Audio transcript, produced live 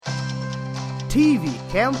TV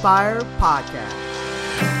Campfire Podcast.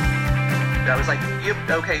 I was like,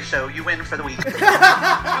 okay, so you win for the week.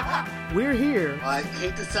 We're here. I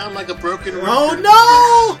hate to sound like a broken record.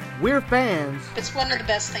 Oh no! We're fans. It's one of the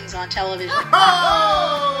best things on television.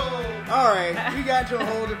 Oh! Alright, we got to a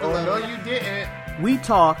whole different level. No, you didn't. We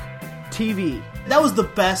talk TV. That was the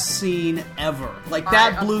best scene ever. Like,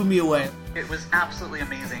 that blew me away. It was absolutely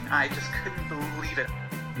amazing. I just couldn't believe it.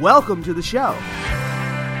 Welcome to the show.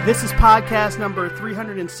 This is podcast number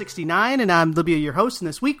 369, and I'm Libya, your host, and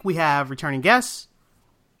this week we have returning guests.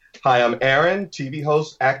 Hi, I'm Aaron, TV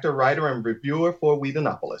host, actor, writer, and reviewer for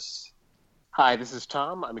Whedonopolis. Hi, this is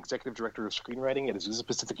Tom. I'm Executive Director of Screenwriting at Azusa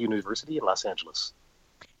Pacific University in Los Angeles.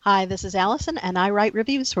 Hi, this is Allison, and I write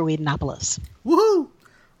reviews for Whedonopolis. Woohoo!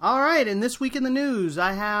 All right, and this week in the news,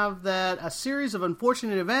 I have that a series of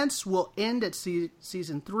unfortunate events will end at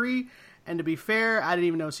season 3. And to be fair, I didn't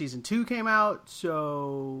even know season 2 came out,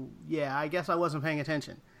 so yeah, I guess I wasn't paying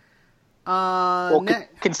attention.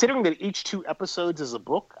 Considering that each 2 episodes is a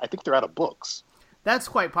book, I think they're out of books. That's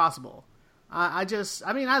quite possible. I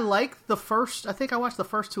like the first, I think I watched the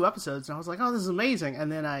first 2 episodes, and I was like, oh, this is amazing,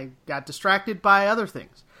 and then I got distracted by other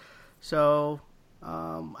things. So,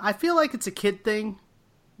 I feel like it's a kid thing.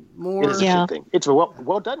 More. It is a kid thing. It's a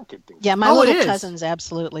well done kid thing. Yeah, my little cousins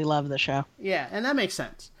absolutely love the show. Yeah, and that makes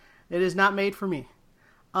sense. It is not made for me.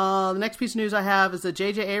 The next piece of news I have is that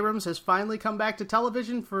J.J. Abrams has finally come back to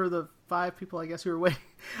television for the 5 people, I guess, who are waiting.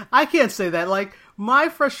 I can't say that. Like, my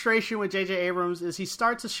frustration with J.J. Abrams is he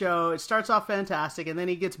starts a show, it starts off fantastic, and then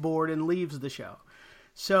he gets bored and leaves the show.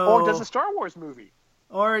 Or does a Star Wars movie.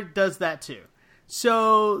 Or does that too.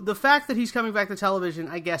 So, the fact that he's coming back to television,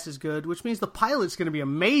 I guess, is good, which means the pilot's going to be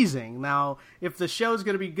amazing. Now, if the show's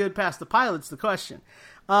going to be good past the pilot's the question.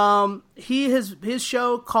 His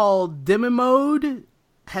show called Demimode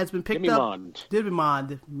has been picked up.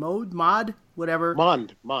 Demimode, whatever.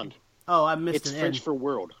 Mond. Oh, I missed it. It's French for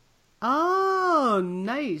world. Oh,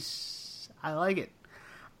 nice. I like it.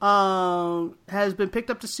 Has been picked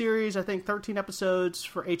up to series, I think 13 episodes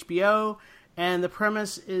for HBO, and the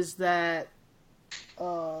premise is that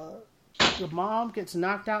the mom gets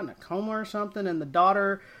knocked out in a coma or something, and the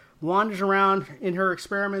daughter wanders around in her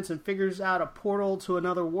experiments and figures out a portal to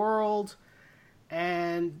another world,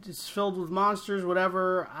 and it's filled with monsters,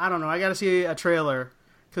 whatever. I don't know. I gotta see a trailer,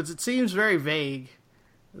 because it seems very vague,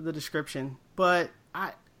 the description. But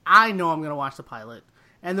I know I'm gonna watch the pilot.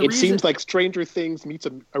 And it seems like Stranger Things meets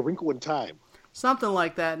a Wrinkle in Time. Something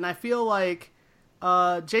like that. And I feel like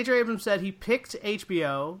J.J. Abrams said he picked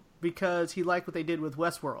HBO because he liked what they did with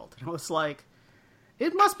Westworld. And I was like,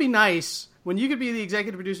 it must be nice when you could be the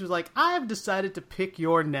executive producer who's like, I have decided to pick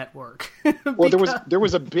your network. Well, there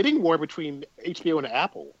was a bidding war between HBO and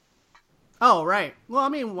Apple. Oh, right. Well, I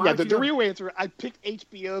mean, why the real answer, I picked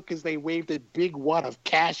HBO because they waved a big wad of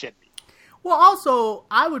cash at me. Well, also,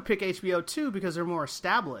 I would pick HBO too because they're more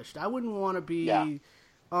established. I wouldn't want to be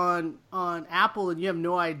on Apple and you have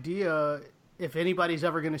no idea if anybody's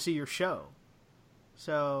ever going to see your show.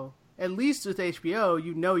 So, at least with HBO,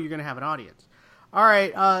 you know you're going to have an audience. All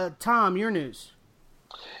right, Tom, your news.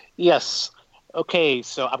 Yes. Okay,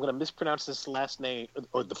 so I'm going to mispronounce this last name,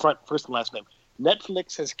 or the first and last name.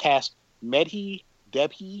 Netflix has cast Medhi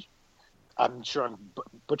Debhi, I'm sure I'm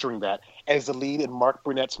butchering that, as the lead in Mark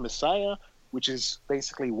Burnett's Messiah, which is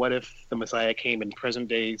basically what if the Messiah came in present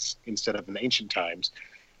days instead of in ancient times.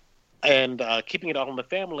 And keeping it all in the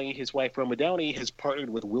family, his wife Roma Downey has partnered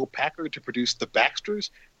with Will Packard to produce The Baxters,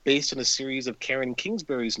 based on a series of Karen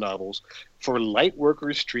Kingsbury's novels for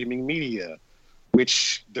Lightworkers streaming media,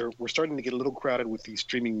 which we're starting to get a little crowded with these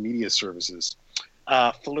streaming media services.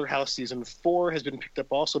 Fuller House Season 4 has been picked up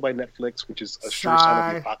also by Netflix, which is a sure sign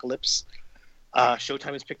of the apocalypse.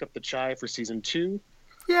 Showtime has picked up The Chi for Season 2.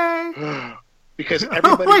 Yay! Because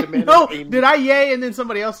everybody demanded... Did I yay and then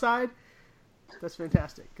somebody else sighed? That's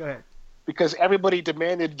fantastic. Go ahead. Because everybody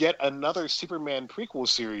demanded yet another Superman prequel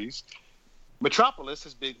series. Metropolis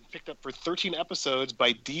has been picked up for 13 episodes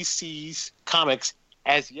by DC's Comics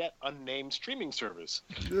as yet unnamed streaming service.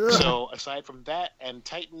 Ugh. So aside from that and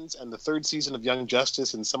Titans and the 3rd season of Young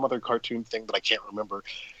Justice and some other cartoon thing that I can't remember,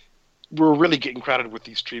 we're really getting crowded with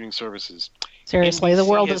these streaming services. Seriously, the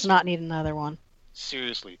world does not need another one.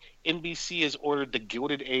 Seriously. NBC has ordered The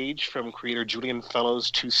Gilded Age from creator Julian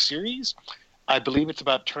Fellowes' 2 series. I believe it's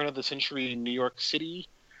about turn-of-the-century New York City,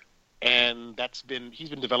 and he's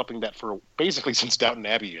been developing that for basically since Downton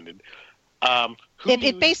Abbey ended.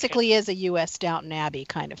 It basically is a U.S. Downton Abbey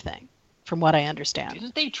kind of thing, from what I understand.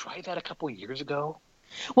 Didn't they try that a couple of years ago?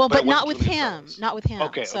 Well, but not with him. Not with him.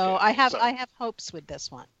 Okay, so okay. I have hopes with this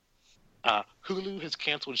one. Hulu has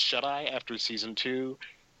canceled Shut-Eye after season 2.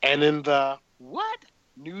 And in the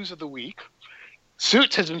news of the week,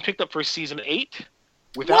 Suits has been picked up for season 8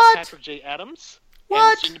 without Patrick J. Adams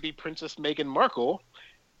and soon-to-be Princess Meghan Markle,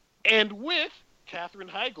 and with Katherine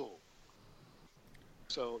Heigl.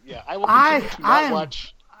 So yeah, I will continue to not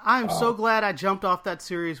watch. I'm so glad I jumped off that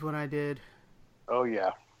series when I did. Oh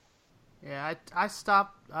yeah. Yeah, I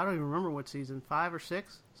stopped. I don't even remember what season, 5 or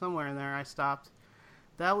 6, somewhere in there. I stopped.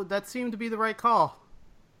 That seemed to be the right call.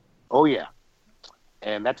 Oh yeah,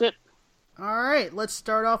 and that's it. All right, let's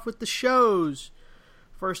start off with the shows.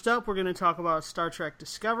 First up, we're going to talk about Star Trek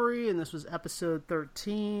Discovery, and this was episode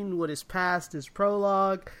 13. What is past is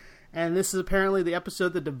prologue, and this is apparently the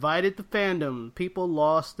episode that divided the fandom. People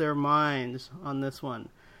lost their minds on this one.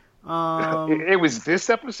 It was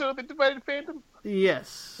this episode that divided the fandom?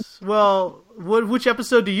 Yes. Well, which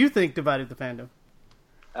episode do you think divided the fandom?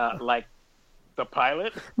 Like the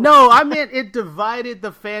pilot? No, I meant it divided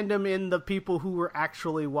the fandom in the people who were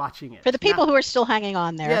actually watching it. For the people who are still hanging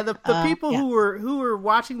on there. Yeah, the people who were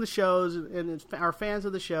watching the shows and are fans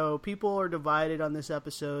of the show, people are divided on this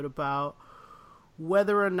episode about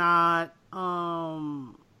whether or not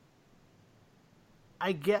I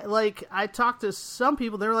talked to some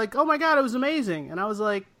people, they were like, "Oh my god, it was amazing." And I was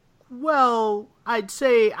like, well, I'd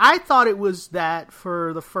say I thought it was that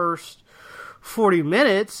for the first 40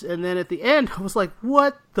 minutes, and then at the end, I was like,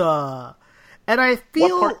 what the... And I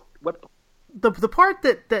feel... The part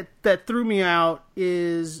that threw me out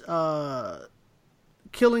is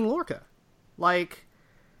killing Lorca. Like,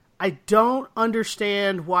 I don't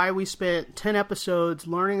understand why we spent 10 episodes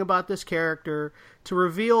learning about this character to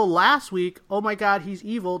reveal last week, oh my god, he's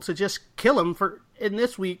evil, to just kill him in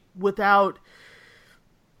this week without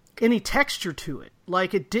any texture to it.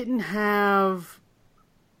 Like, it didn't have...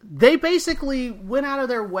 They basically went out of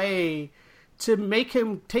their way to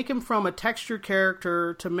take him from a textured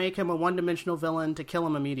character to make him a one-dimensional villain to kill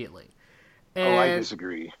him immediately. And I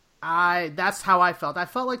disagree. That's how I felt. I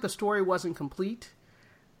felt like the story wasn't complete,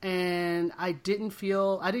 and I didn't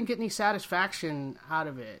get any satisfaction out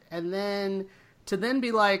of it. And then to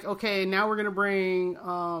be like, okay, now we're going to bring...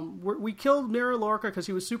 we killed Mira Lorca because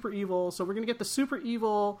he was super evil, so we're going to get the super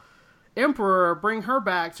evil Emperor, bring her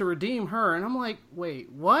back to redeem her. And I'm like,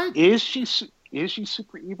 wait, what? Is she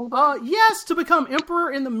super evil? Yes, to become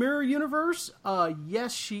Emperor in the Mirror Universe,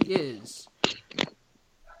 yes, she is.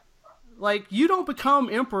 Like, you don't become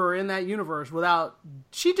Emperor in that universe without...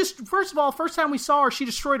 First of all, first time we saw her, she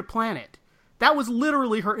destroyed a planet. That was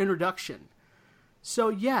literally her introduction. So,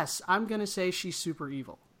 yes, I'm going to say she's super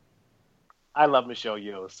evil. I love Michelle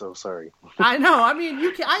Yeoh, so sorry. I know. I mean,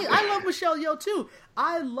 I love Michelle Yeoh, too.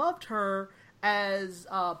 I loved her as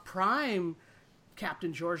Prime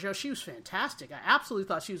Captain Georgiou. She was fantastic. I absolutely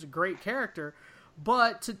thought she was a great character.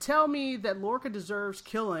 But to tell me that Lorca deserves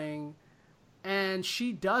killing and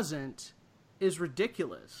she doesn't is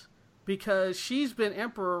ridiculous. Because she's been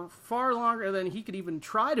Emperor far longer than he could even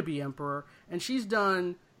try to be Emperor. And she's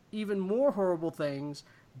done even more horrible things.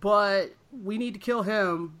 But we need to kill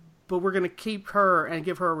him, but we're going to keep her and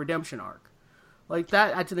give her a redemption arc. Like,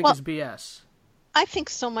 that, I think, is BS. I think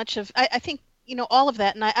so much of... I think, all of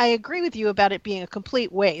that, and I agree with you about it being a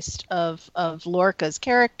complete waste of Lorca's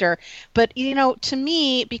character. But, to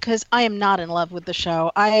me, because I am not in love with the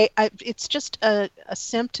show, it's just a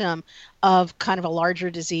symptom of kind of a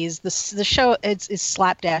larger disease. The show is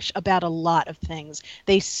slapdash about a lot of things.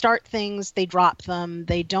 They start things, they drop them,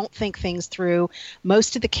 they don't think things through.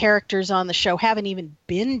 Most of the characters on the show haven't even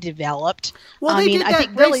been developed. Well, they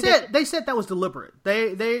said that was deliberate.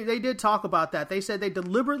 They did talk about that. They said they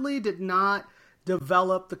deliberately did not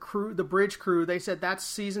develop the bridge crew. They said that's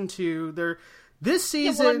season 2. This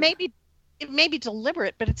season... Yeah, well, it may be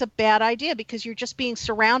deliberate, but it's a bad idea because you're just being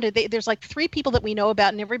surrounded. There's like 3 people that we know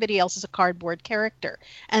about, and everybody else is a cardboard character.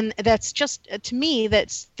 And that's just, to me,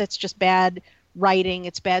 that's just bad writing.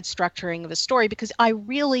 It's bad structuring of a story because I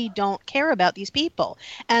really don't care about these people.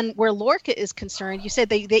 And where Lorca is concerned, you said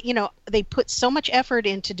they put so much effort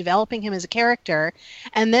into developing him as a character,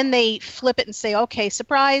 and then they flip it and say, okay,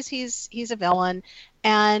 surprise, he's a villain.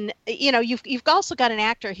 And, you've also got an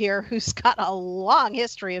actor here who's got a long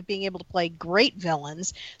history of being able to play great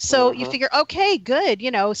villains. So you figure, okay, good,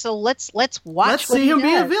 so let's watch. Let's see him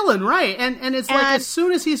be a villain, right? And it's like as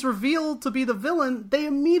soon as he's revealed to be the villain, they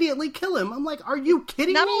immediately kill him. I'm like, are you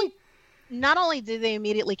kidding me? Not only did they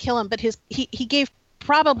immediately kill him, but he gave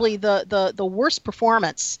probably the worst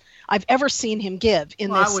performance I've ever seen him give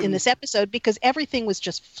in this episode because everything was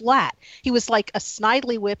just flat. He was like a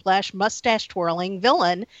snidely whiplash, mustache twirling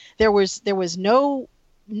villain. There was no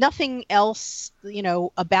nothing else,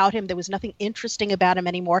 about him. There was nothing interesting about him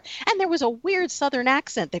anymore. And there was a weird Southern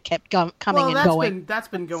accent that kept coming and going. That's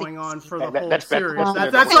been going on for the whole that's series.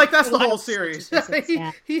 That's the whole series.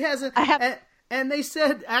 He hasn't. And they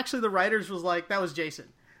said, actually, the writers was like, that was Jason.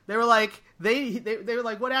 They were like, they were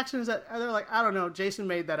like, what accent is that? And they're like, I don't know. Jason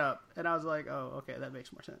made that up. And I was like, oh, okay, that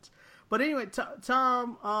makes more sense. But anyway,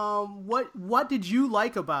 Tom, what did you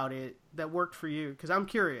like about it that worked for you? Because I'm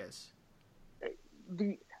curious.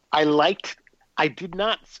 I did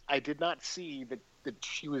not see that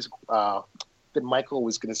she was that Michael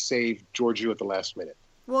was going to save Giorgio at the last minute.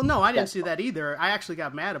 Well, no, I didn't see that either. I actually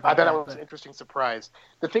got mad about that. I thought that was an interesting surprise.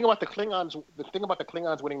 The thing about the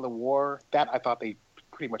Klingons winning the war, that I thought they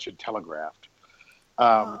pretty much had telegraphed.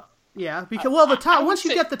 Yeah, because once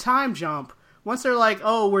you get the time jump, once they're like,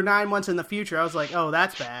 "Oh, we're 9 months in the future," I was like, "Oh,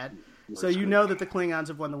 that's bad." So you know that the Klingons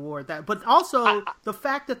have won the war. But also the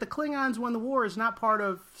fact that the Klingons won the war is not part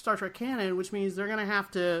of Star Trek canon, which means they're going to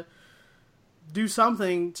have to do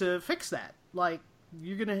something to fix that. Like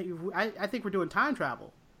I think we're doing time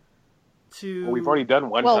travel. We've already done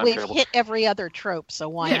one. Well, we've hit every other trope, so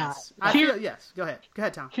why not? Yes, go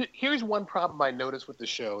ahead, Tom. Here's one problem I noticed with the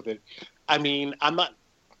show. I'm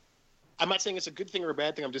not saying it's a good thing or a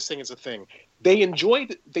bad thing. I'm just saying it's a thing. They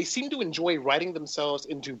seem to enjoy writing themselves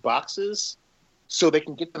into boxes so they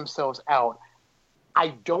can get themselves out.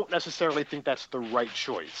 I don't necessarily think that's the right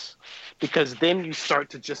choice, because then you start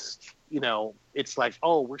to just, it's like,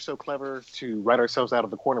 oh, we're so clever to write ourselves out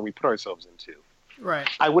of the corner we put ourselves into. Right.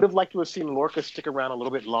 I would have liked to have seen Lorca stick around a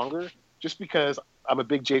little bit longer, just because I'm a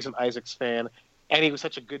big Jason Isaacs fan, and he was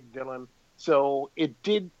such a good villain. So it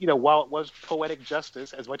did, while it was poetic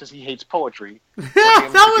justice, as much as he hates poetry.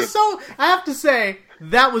 I have to say,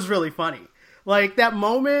 that was really funny. Like, that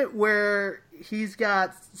moment where he's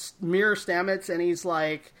got Mirror Stamets and he's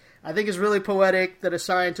like, I think it's really poetic that a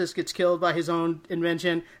scientist gets killed by his own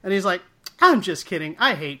invention. And he's like, I'm just kidding.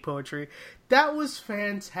 I hate poetry. That was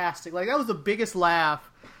fantastic. Like, that was the biggest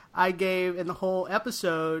laugh I gave in the whole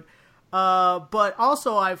episode. But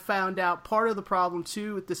also I found out part of the problem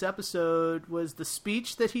too with this episode was the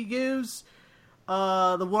speech that he gives.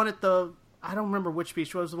 The one I don't remember which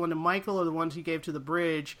speech, was the one to Michael or the ones he gave to the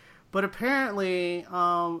bridge. But apparently,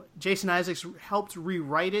 Jason Isaacs helped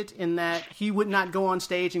rewrite it in that he would not go on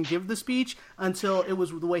stage and give the speech until it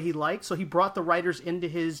was the way he liked. So he brought the writers into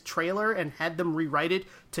his trailer and had them rewrite it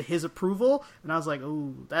to his approval. And I was like,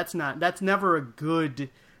 oh, that's never a good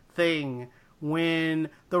thing when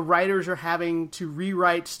the writers are having to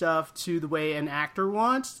rewrite stuff to the way an actor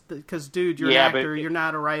wants. Because, dude, you're an actor, you're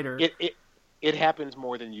not a writer. It happens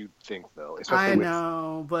more than you think, though. I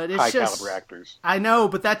know, but it's high just caliber actors. I know,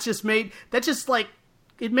 but it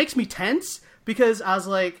makes me tense because I was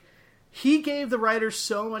like, he gave the writers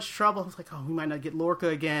so much trouble. I was like, oh, we might not get Lorca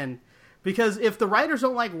again, because if the writers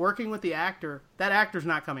don't like working with the actor, that actor's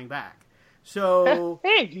not coming back. So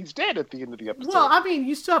hey, he's dead at the end of the episode. Well, I mean,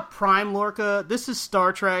 you still have Prime Lorca. This is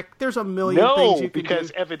Star Trek. There's a million things you can do.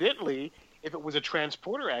 Because evidently, if it was a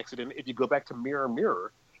transporter accident, if you go back to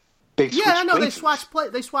Mirror. They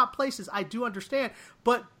swap places. I do understand.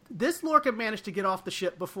 But this Lorca managed to get off the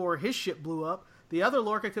ship before his ship blew up. The other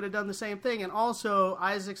Lorca could have done the same thing. And also,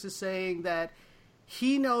 Isaacs is saying that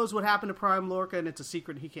he knows what happened to Prime Lorca, and it's a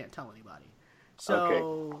secret he can't tell anybody.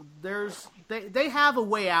 So they have a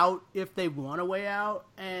way out if they want a way out.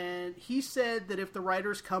 And he said that if the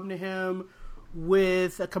writers come to him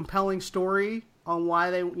with a compelling story on why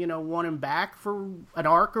they want him back for an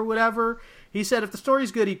arc or whatever, he said if the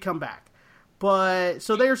story's good, he'd come back. But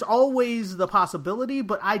so there's always the possibility,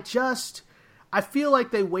 but I feel like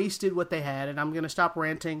they wasted what they had, and I'm going to stop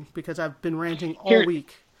ranting because I've been ranting all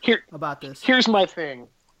week about this. Here's my thing.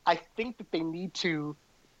 I think that they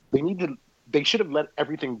should have let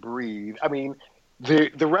everything breathe. I mean,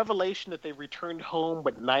 the revelation that they returned home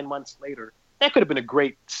but 9 months later, that could have been a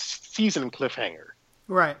great season cliffhanger.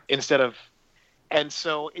 Right. And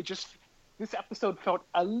so this episode felt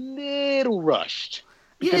a little rushed.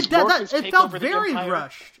 Yeah, it felt very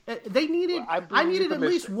rushed. I needed at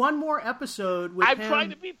least one more episode with him. I'm trying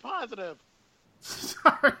to be positive.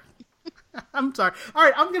 Sorry. I'm sorry. All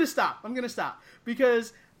right, I'm going to stop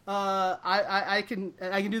because I can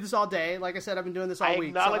do this all day. Like I said, I've been doing this all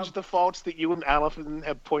week. I acknowledge the faults that you and Alison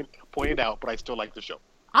have pointed out, but I still like the show.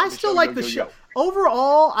 I still like the show.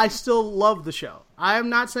 Overall, I still love the show. I am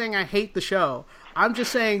not saying I hate the show. I'm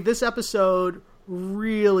just saying this episode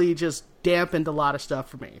really just dampened a lot of stuff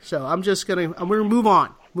for me. So I'm going to move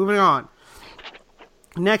on. Moving on.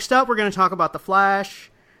 Next up, we're going to talk about The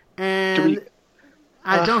Flash. And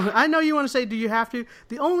I know you want to say, do you have to?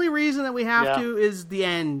 The only reason that we have to is the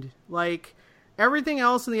end. Like, Everything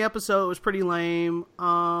else in the episode was pretty lame.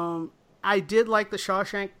 I did like the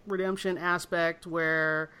Shawshank Redemption aspect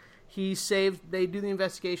where they do the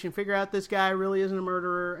investigation, figure out this guy really isn't a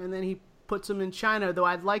murderer, and then he puts him in China, though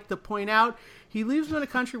I'd like to point out he leaves him in a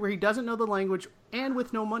country where he doesn't know the language and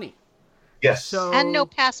with no money. Yes. And no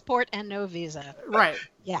passport and no visa. Right.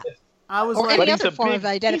 Yeah. I was or like, any other form of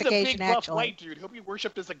identification, he's a big, actually. Buff white dude. He'll be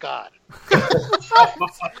worshipped as a god.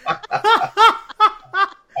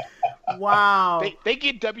 wow. They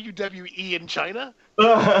get WWE in China.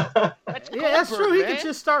 That's true. He man. could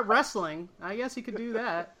just start wrestling. I guess he could do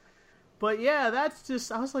that. But yeah, that's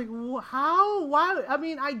just, I was like, how? Why? I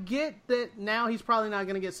mean, I get that now he's probably not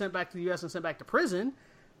going to get sent back to the U.S. and sent back to prison.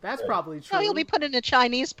 That's probably true. No, he'll be put in a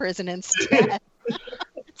Chinese prison instead.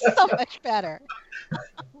 It's so much better.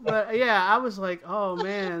 But yeah, I was like, oh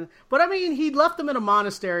man. But I mean, he left them in a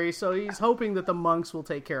monastery, so he's hoping that the monks will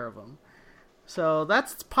take care of him. So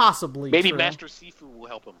that's possibly Maybe true. Master Sifu will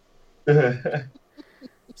help him.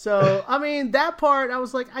 So, I mean, that part, I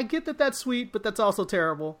was like, I get that that's sweet, but that's also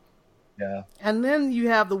terrible. Yeah. And then you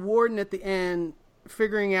have the warden at the end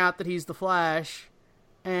figuring out that he's the Flash.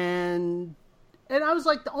 And I was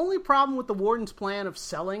like, the only problem with the warden's plan of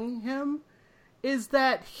selling him is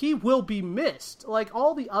that he will be missed. Like,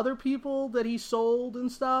 all the other people that he sold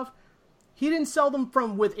and stuff, he didn't sell them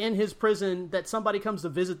from within his prison that somebody comes to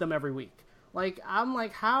visit them every week. Like, I'm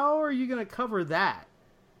like, how are you going to cover that?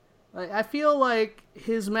 Like, I feel like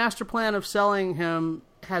his master plan of selling him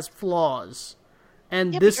has flaws.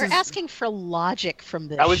 And Yeah, this but you're is asking for logic from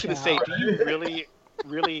this I was show. going to say, do you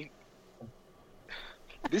really...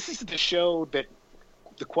 This is the show that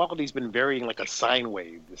the quality's been varying like a sine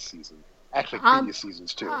wave this season. Actually, previous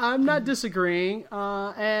seasons, too. I'm not disagreeing.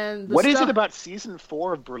 And What is it about season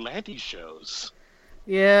 4 of Berlanti's shows?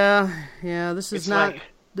 Yeah, this is It's not... like-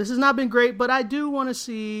 This has not been great, but I do want to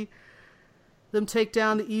see them take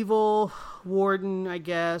down the evil warden, I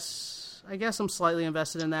guess. I guess I'm slightly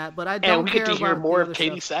invested in that, but I don't And we care get to hear about more the of other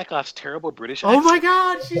Katie stuff. Sackhoff's terrible British Oh accent. my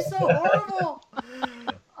god, she's so horrible!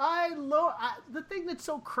 The thing that's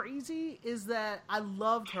so crazy is that I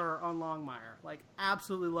loved her on Longmire. Like,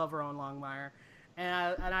 absolutely love her on Longmire.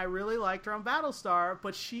 And I really liked her on Battlestar,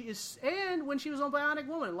 but she is... And when she was on Bionic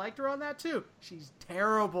Woman, liked her on that too. She's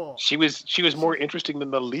terrible. She was more interesting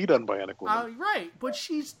than the lead on Bionic Woman. Right, but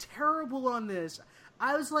she's terrible on this.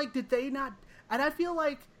 I was like, did they not... And I feel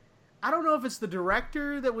like... I don't know if it's the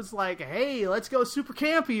director that was like, hey, let's go super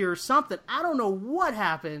campy or something. I don't know what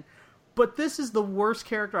happened, but this is the worst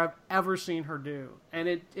character I've ever seen her do. And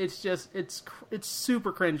it's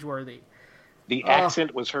super cringeworthy. The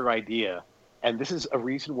accent was her idea. And this is a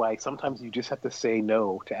reason why sometimes you just have to say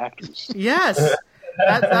no to actors. Yes.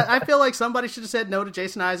 I feel like somebody should have said no to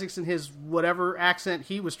Jason Isaacs and his whatever accent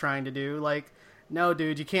he was trying to do. Like, no,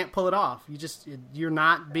 dude, you can't pull it off. You're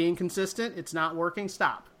not being consistent. It's not working.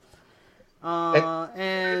 Stop.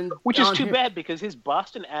 Which is too bad because his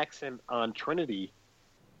Boston accent on Trinity,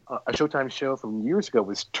 a Showtime show from years ago,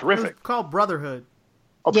 was terrific. It was called Brotherhood.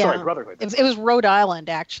 Oh, Yeah. sorry, Brotherhood. It was Rhode Island,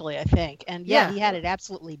 actually, I think. And Yeah. he had it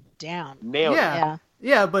absolutely down. Nailed it. Yeah.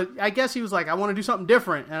 Yeah, but I guess he was like, I want to do something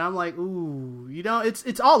different, and I'm like, ooh,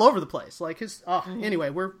 it's all over the place. Like anyway,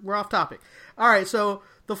 we're off topic. All right, so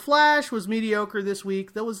The Flash was mediocre this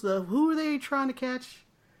week. That was who were they trying to catch?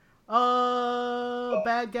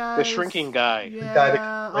 Bad guys. The shrinking guy. Yeah. The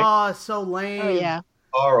guy Oh, so lame. Oh, yeah.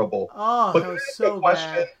 Horrible. Oh, But that was here's so the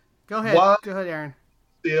question. bad. Go ahead. Why- Go ahead, Aaron.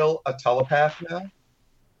 Still a telepath now?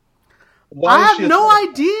 Why I is have she a no telepath?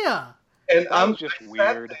 idea. And That I'm was just sat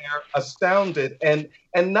weird. there astounded, and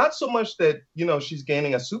not so much that she's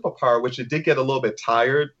gaining a superpower, which it did get a little bit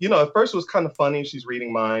tired. At first it was kind of funny. She's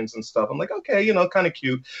reading minds and stuff. I'm like, okay, kind of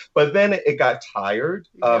cute. But then it got tired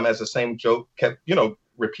as the same joke kept,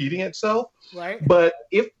 repeating itself. Right. But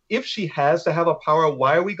if she has to have a power,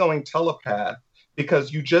 why are we going telepath?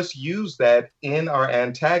 Because you just used that in our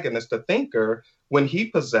antagonist, the Thinker, when he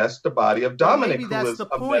possessed the body of Dominic, Maybe who that's was the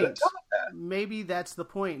a point. meta-telepath. Maybe that's the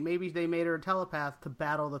point. Maybe they made her a telepath to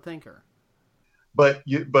battle the Thinker. But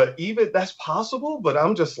even that's possible. But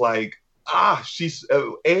I'm just like, she's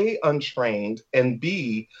A, untrained, and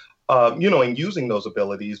B, in using those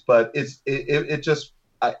abilities. But I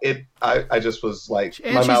just was like,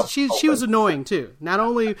 And my mouth she was annoying too. Not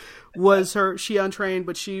only was she untrained,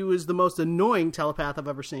 but she was the most annoying telepath I've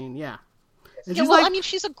ever seen. Yeah. And Yeah, she's well, like, I mean,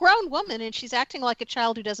 she's a grown woman, and she's acting like a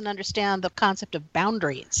child who doesn't understand the concept of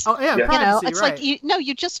boundaries. oh yeah, Yeah. privacy, It's right. like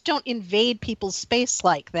you just don't invade people's space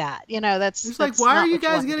like that. That's It's that's like, why not are you what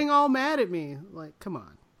guys want to getting all mad at me? Like, come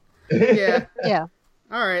on. Yeah. do. Yeah.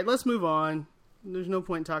 All right, let's move on. There's no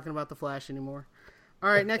point in talking about the Flash anymore. All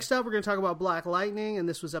right, next up, we're going to talk about Black Lightning, and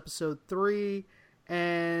this was episode 3.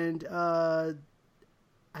 And it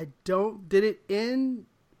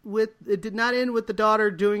did not end with the daughter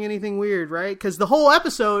doing anything weird, right? Because the whole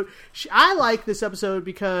episode, I like this episode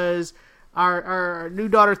because our new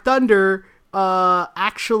daughter Thunder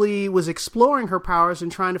actually was exploring her powers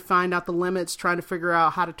and trying to find out the limits, trying to figure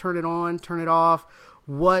out how to turn it on, turn it off,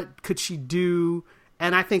 what could she do.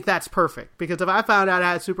 And I think that's perfect, because if I found out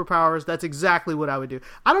I had superpowers, that's exactly what I would do.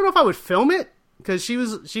 I don't know if I would film it, because she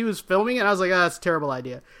was filming it, and I was like, that's a terrible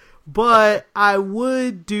idea. But I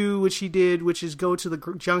would do what she did, which is go to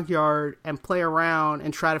the junkyard and play around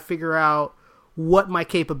and try to figure out what my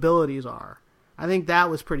capabilities are. I think that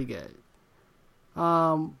was pretty good.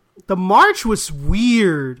 The march was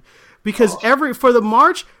weird, because for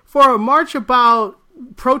a march about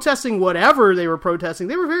protesting whatever they were protesting,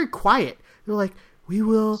 they were very quiet. They were like, we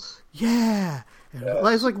will, yeah. I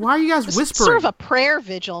was like, why are you guys whispering? Sort of a prayer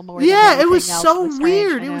vigil more Yeah, than it was else. so It was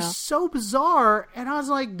weird. strange, It was so bizarre. And I was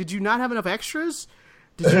like, did you not have enough extras?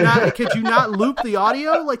 Could you not loop the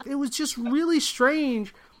audio? Like, it was just really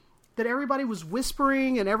strange that everybody was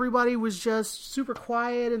whispering and everybody was just super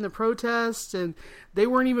quiet in the protests, and they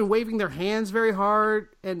weren't even waving their hands very hard.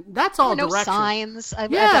 And that's all no direction. Signs. I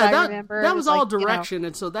remember. That was all direction,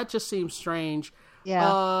 and so that just seems strange.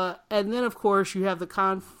 Yeah. And then, of course, you have the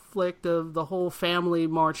conflict of the whole family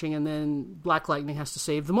marching, and then Black Lightning has to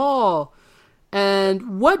save them all.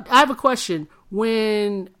 And I have a question.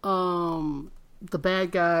 When the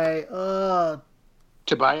bad guy,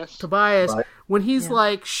 Tobias, when he's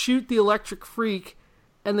like, shoot the electric freak,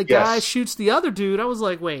 and the guy shoots the other dude, I was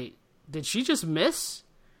like, wait, did she just miss?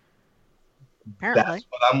 Apparently. That's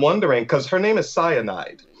what I'm wondering, because her name is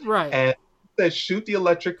Cyanide. Right. And said shoot the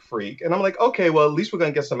electric freak, and I'm like, okay, well, at least we're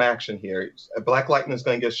going to get some action here. Black Lightning is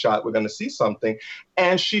going to get shot. We're going to see something.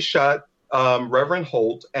 And she shot Reverend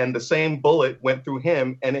Holt, and the same bullet went through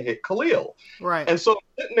him, and it hit Khalil. Right. And so I'm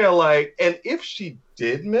sitting there like, and if she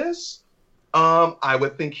did miss, I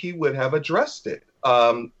would think he would have addressed it.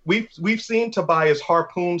 We've seen Tobias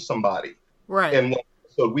harpoon somebody. Right. And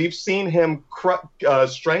so we've seen him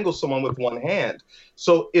strangle someone with one hand.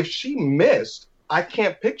 So if she missed, I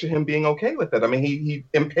can't picture him being okay with it. I mean, he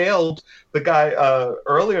impaled the guy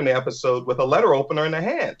earlier in the episode with a letter opener in the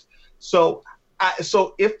hand. So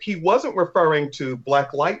if he wasn't referring to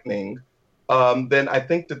Black Lightning, then I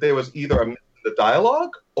think that there was either a miss in the dialogue,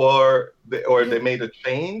 or they made a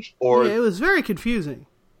change, or it was very confusing.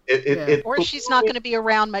 Or she's not going to be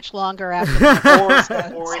around much longer after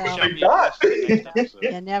that.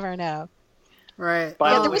 You never know. Right.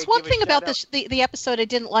 There was one thing about the episode I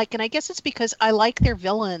didn't like, and I guess it's because I like their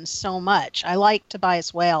villains so much. I like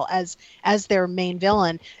Tobias Whale as their main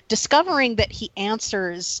villain. Discovering that he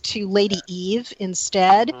answers to Lady Eve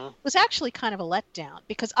instead was actually kind of a letdown,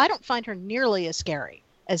 because I don't find her nearly as scary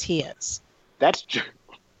as he is. That's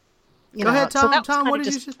Go ahead, Tom. Tom, what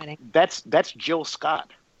did you say? That's Jill Scott.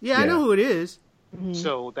 Yeah, I know who it is. Mm-hmm.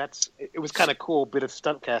 So it was kind of cool bit of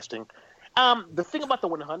stunt casting. The thing about the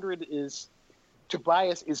 100 is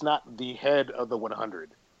Tobias is not the head of the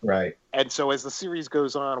 100. Right. And so as the series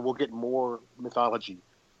goes on, we'll get more mythology.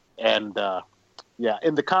 And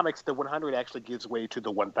in the comics, the 100 actually gives way to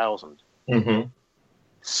the 1000. Mm-hmm.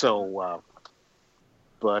 So,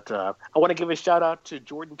 but I want to give a shout out to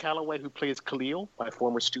Jordan Calloway, who plays Khalil, my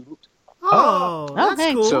former student. Oh,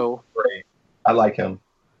 that's cool. So, great. I like him.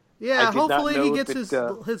 Yeah, hopefully he gets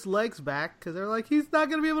his legs back, because they're like, he's not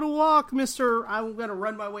going to be able to walk, mister. I'm going to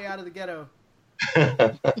run my way out of the ghetto.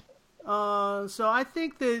 So I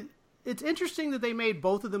think that it's interesting that they made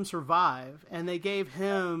both of them survive, and they gave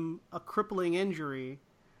him a crippling injury.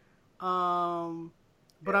 But I'm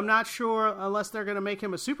not sure unless they're going to make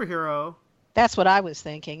him a superhero. That's what I was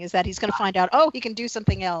thinking, is that he's going to find out, he can do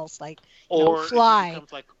something else, like fly.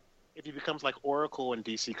 If he becomes like Oracle in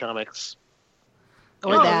DC Comics.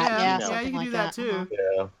 Or that, yeah, you can like do that too.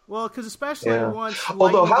 Yeah. Well, because especially once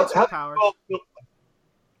Although, Lightning gets her powers.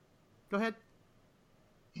 Go ahead.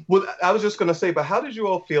 Well, I was just going to say, but how did you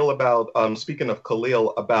all feel about, speaking of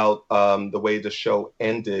Khalil, about the way the show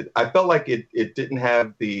ended? I felt like it didn't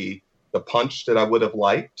have the punch that I would have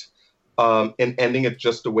liked in ending it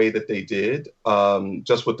just the way that they did,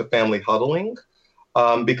 just with the family huddling.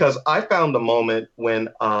 Because I found the moment when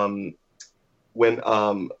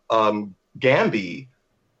Gamby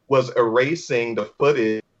was erasing the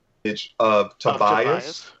footage of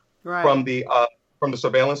Tobias. Right. from the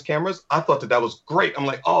surveillance cameras. I thought that was great. I'm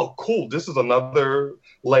like, oh, cool. This is another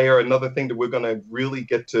layer, another thing that we're going to really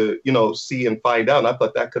get to, see and find out. And I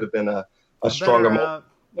thought that could have been a stronger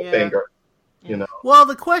banger. Well,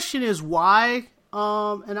 the question is why.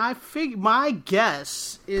 And my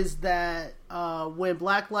guess is that when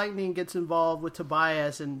Black Lightning gets involved with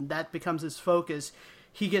Tobias and that becomes his focus,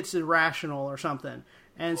 he gets irrational or something.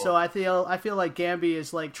 And so I feel like Gambi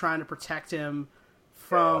is like trying to protect him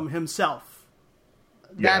from himself.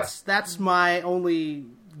 That's my only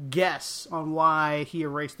guess on why he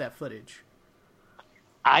erased that footage.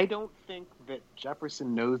 I don't think that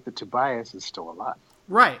Jefferson knows that Tobias is still alive.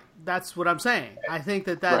 Right. That's what I'm saying. I think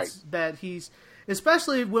that he's,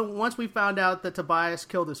 especially once we found out that Tobias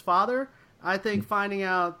killed his father, I think finding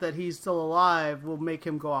out that he's still alive will make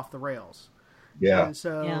him go off the rails. Yeah. And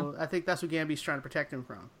so I think that's what Gambi's trying to protect him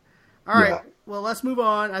from. All right. Well, let's move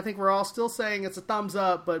on. I think we're all still saying it's a thumbs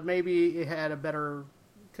up, but maybe it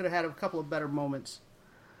could have had a couple of better moments.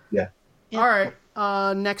 Yeah. All right.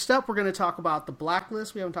 Next up, we're going to talk about the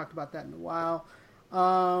Blacklist. We haven't talked about that in a while.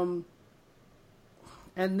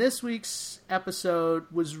 And this week's episode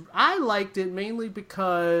I liked it mainly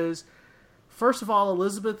because, first of all,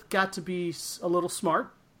 Elizabeth got to be a little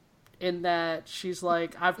smart in that she's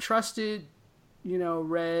like, I've trusted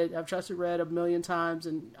Red a million times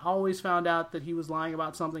and always found out that he was lying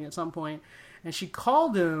about something at some point. And she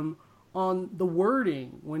called him on the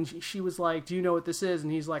wording when she was like, do you know what this is?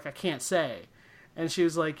 And he's like, I can't say. And she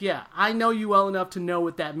was like, yeah, I know you well enough to know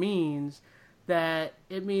what that means, that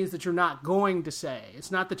it means that you're not going to say.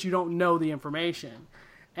 It's not that you don't know the information.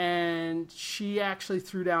 And she actually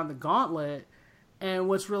threw down the gauntlet. And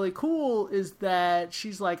what's really cool is that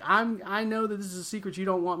she's like, I know that this is a secret you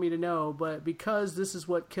don't want me to know, but because this is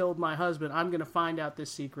what killed my husband, I'm going to find out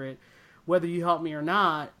this secret, whether you help me or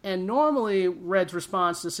not. And normally Red's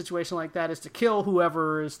response to a situation like that is to kill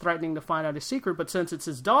whoever is threatening to find out his secret. But since it's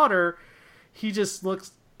his daughter, he just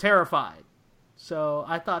looks terrified. So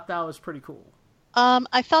I thought that was pretty cool.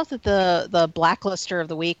 I felt that the Blacklister of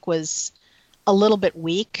the week was a little bit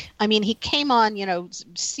weak. I mean, he came on,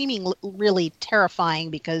 seeming really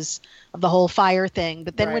terrifying because of the whole fire thing.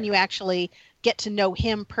 But then when you actually get to know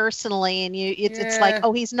him personally, and it's like,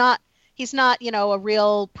 oh, he's not, a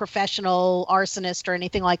real professional arsonist or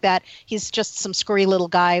anything like that. He's just some screwy little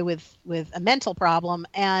guy with a mental problem.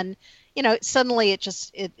 And, suddenly it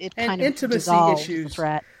kind of intimacy dissolved issues. the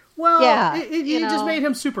threat. Well, it just made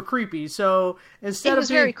him super creepy. So instead of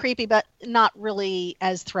very creepy, but not really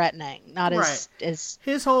as threatening. Not as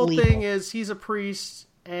his whole lethal. thing is he's a priest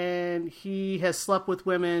and he has slept with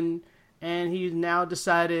women, and he's now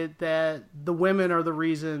decided that the women are the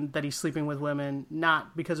reason that he's sleeping with women,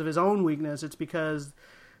 not because of his own weakness. It's because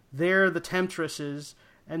they're the temptresses,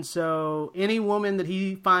 and so any woman that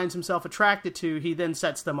he finds himself attracted to, he then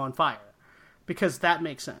sets them on fire because that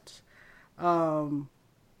makes sense.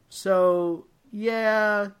 So,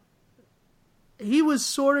 yeah, he was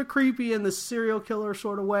sort of creepy in the serial killer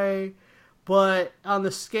sort of way, but on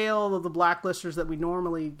the scale of the Blacklisters that we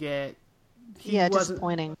normally get, he wasn't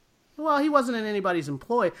disappointing. Well, he wasn't in anybody's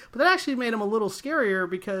employ, but that actually made him a little scarier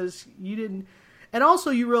because you didn't... And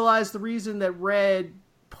also you realize the reason that Red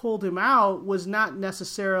pulled him out was not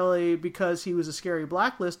necessarily because he was a scary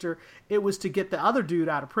Blacklister, it was to get the other dude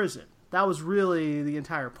out of prison. That was really the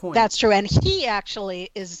entire point. That's true, and he actually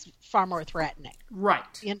is far more threatening. Right.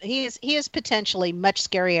 He is potentially much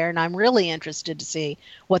scarier, and I'm really interested to see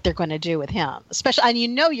what they're going to do with him. Especially, and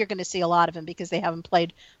you're going to see a lot of him because they have him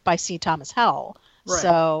played by C. Thomas Howell. Right.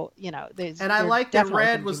 So, and I like that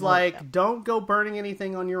Red was like, don't go burning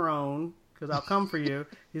anything on your own, because I'll come for you.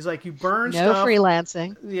 He's like, you burn stuff. No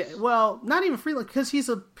freelancing. Yeah, well, not even freelance, because he's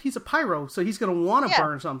a pyro, so he's going to want to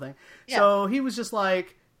burn something. Yeah. So he was just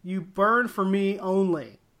like, you burn for me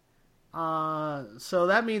only. So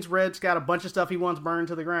that means Red's got a bunch of stuff he wants burned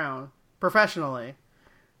to the ground professionally.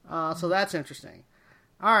 So that's interesting.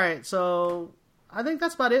 All right, so I think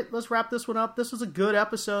that's about it. Let's wrap this one up. This was a good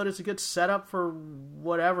episode. It's a good setup for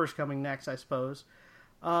whatever's coming next, I suppose.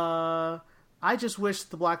 I just wish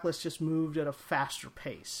the Blacklist just moved at a faster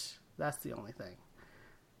pace. That's the only thing.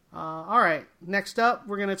 All right, next up,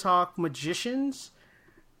 we're going to talk Magicians.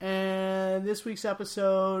 And this week's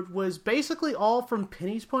episode was basically all from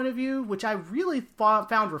Penny's point of view, which I really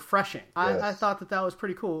found refreshing. Yes. I thought that was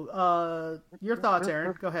pretty cool. Your thoughts,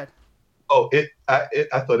 Aaron? Go ahead. Oh, I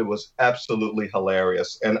thought it was absolutely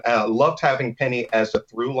hilarious. And I loved having Penny as a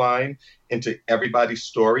through line into everybody's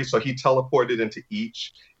story. So he teleported into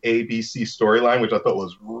each ABC storyline, which I thought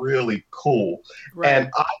was really cool. Right. And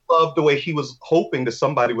I loved the way he was hoping that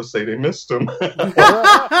somebody would say they missed him.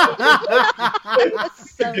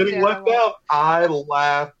 So getting let down. I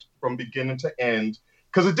laughed from beginning to end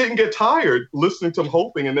because it didn't get tired listening to him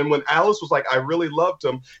hoping. And then when Alice was like, I really loved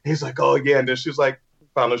him, he's like, oh, yeah. And then she was like,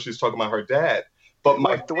 found out she was talking about her dad.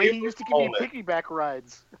 But the way he used to give me piggyback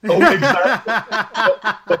rides. Oh, exactly.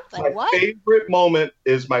 But my what? favorite moment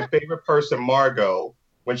is my favorite person, Margot,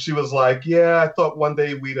 when she was like, "Yeah, I thought one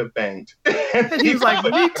day we'd have banged." And he was like,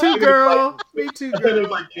 "Me too, girl. Me too, And he girl."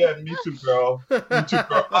 was like, "Yeah, me too, girl. Me too,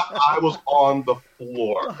 girl." I was on the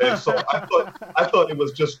floor, and so I thought it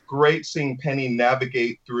was just great seeing Penny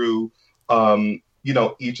navigate through,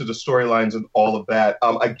 each of the storylines and all of that.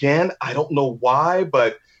 Again, I don't know why,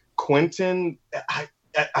 but Quentin,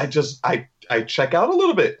 I check out a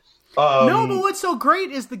little bit. No, but what's so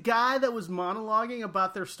great is the guy that was monologuing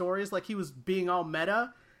about their stories, like he was being all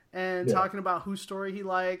meta and talking about whose story he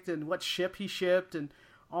liked and what ship he shipped and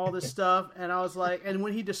all this stuff. And I was like, and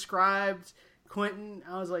when he described Quentin,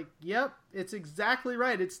 I was like, yep, it's exactly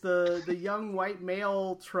right. It's the young white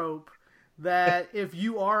male trope that if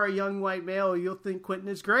you are a young white male, you'll think Quentin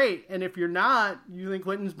is great. And if you're not, you think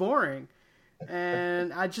Quentin's boring.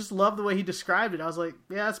 And I just love the way he described it. I was like,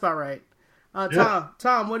 yeah, that's about right.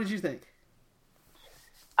 Tom, what did you think?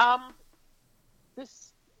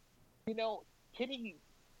 Penny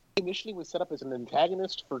initially was set up as an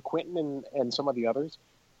antagonist for Quentin and some of the others,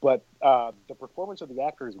 but the performance of the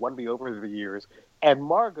actors won me over the years. And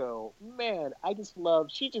Margot, man, I just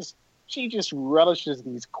love. She just relishes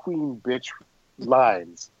these queen bitch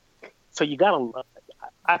lines. So you gotta.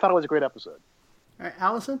 I thought it was a great episode. All right,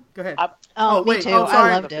 Allison, go ahead. Me too. Oh,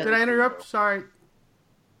 sorry. I loved it. Did I interrupt? Sorry.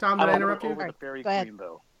 Tom, did I interrupt you? I'm over the Fairy Go ahead. Queen,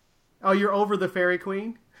 though. Oh, you're over the Fairy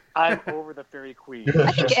Queen? I'm over the Fairy Queen.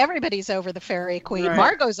 I think everybody's over the Fairy Queen. Right.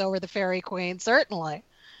 Margot's over the Fairy Queen, certainly.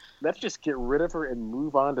 Let's just get rid of her and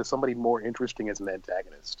move on to somebody more interesting as an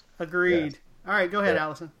antagonist. Agreed. All right, go ahead,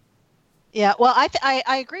 Allison. Yeah, well,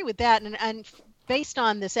 I agree with that, and based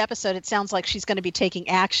on this episode, it sounds like she's going to be taking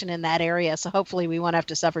action in that area. So hopefully, we won't have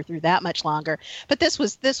to suffer through that much longer. But this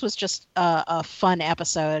was just a fun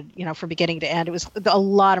episode, from beginning to end. It was a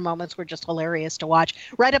lot of moments were just hilarious to watch,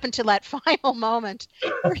 right up until that final moment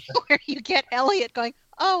where you get Elliot going,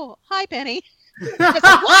 "Oh, hi, Penny." It's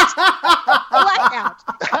like, what? Blackout.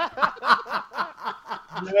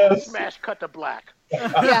 Yes. Smash cut to black.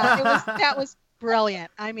 Yeah, that was brilliant.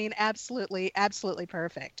 I mean, absolutely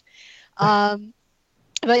perfect.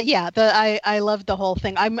 But yeah, I love the whole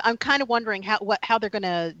thing. I'm kind of wondering how they're going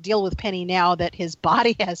to deal with Penny now that his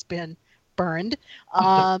body has been burned,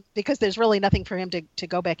 because there's really nothing for him to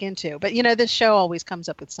go back into. But this show always comes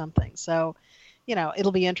up with something, so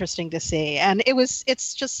it'll be interesting to see. And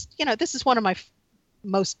it's just this is one of my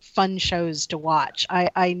most fun shows to watch.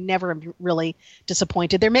 I never am really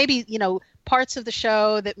disappointed. There may be parts of the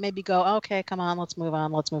show that maybe go, okay, come on, let's move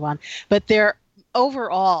on. But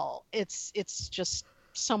overall, it's just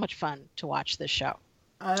so much fun to watch this show.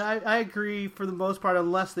 I agree for the most part,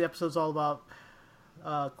 unless the episode's all about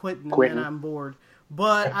Quentin, and I'm bored.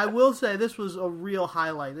 But I will say this was a real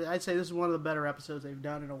highlight. I'd say this is one of the better episodes they've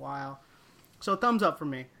done in a while. So thumbs up for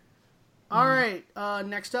me. All right,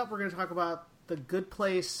 next up we're going to talk about the Good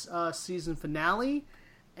Place season finale.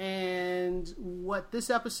 And what this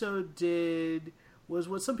episode did was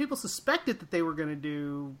what some people suspected that they were going to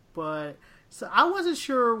do, but so I wasn't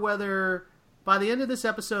sure whether by the end of this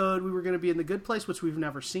episode we were going to be in the good place, which we've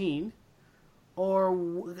never seen,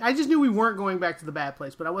 or I just knew we weren't going back to the bad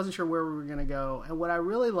place, but I wasn't sure where we were going to go. And what I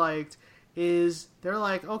really liked is they're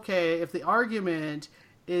like, okay, if the argument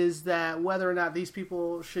is that whether or not these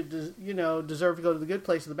people should, deserve to go to the good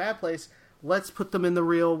place or the bad place, let's put them in the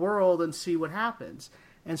real world and see what happens.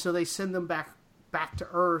 And so they send them back to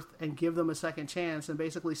Earth and give them a second chance and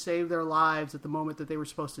basically save their lives at the moment that they were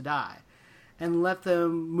supposed to die, and let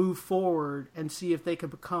them move forward and see if they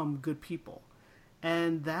could become good people.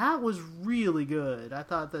 And that was really good. I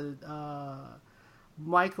thought that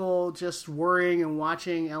Michael just worrying and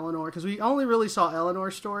watching Eleanor, because we only really saw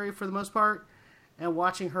Eleanor's story for the most part, and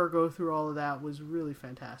watching her go through all of that was really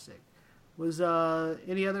fantastic. Was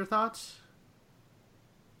any other thoughts?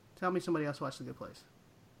 Tell me somebody else watched The Good Place.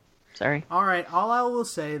 Sorry. All right. All I will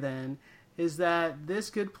say then is that this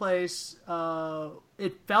Good Place,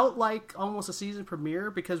 it felt like almost a season premiere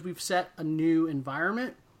because we've set a new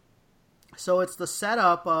environment. So it's the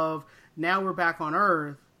setup of now we're back on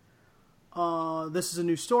Earth. This is a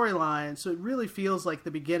new storyline. So it really feels like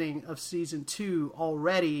the beginning of season 2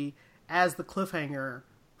 already as the cliffhanger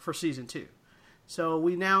for season 2. So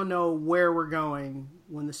we now know where we're going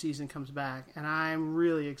when the season comes back. And I'm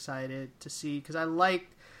really excited to see, because I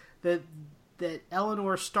liked that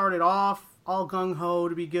Eleanor started off all gung-ho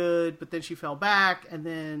to be good, but then she fell back, and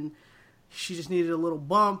then she just needed a little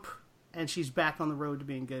bump, and she's back on the road to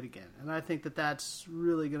being good again. And I think that that's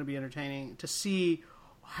really going to be entertaining to see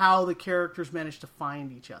how the characters manage to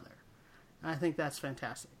find each other. And I think that's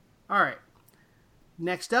fantastic. All right.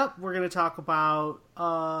 Next up, we're going to talk about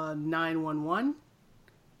 911.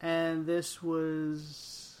 And this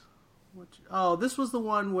was... this was the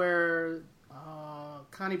one where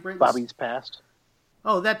Connie Britton... Bobby's past.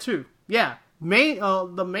 Oh, that too. Yeah.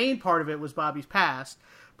 The main part of it was Bobby's past.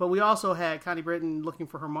 But we also had Connie Britton looking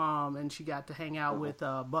for her mom, and she got to hang out with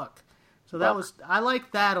Buck. So that was... I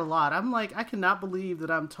like that a lot. I'm like, I cannot believe that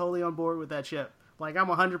I'm totally on board with that ship. Like, I'm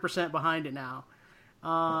 100% behind it now.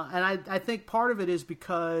 And I think part of it is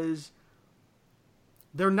because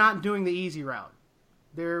they're not doing the easy route.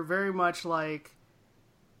 They're very much like,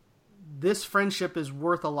 this friendship is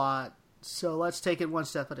worth a lot, so let's take it one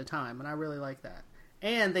step at a time. And I really like that.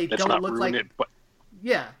 And they don't look like...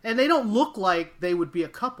 Yeah, and they don't look like they would be a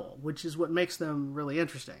couple, which is what makes them really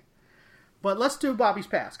interesting. But let's do Bobby's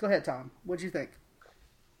past. Go ahead, Tom. What'd you think?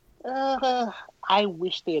 I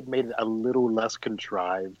wish they had made it a little less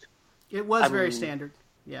contrived. It was very standard.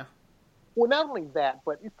 Yeah. Well, not only that,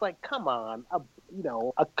 but it's like, come on,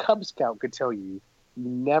 a Cub Scout could tell you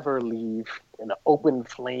never leave an open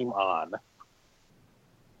flame on.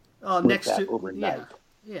 Next to overnight.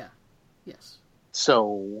 Yeah. Yes.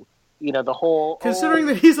 So, the whole... Considering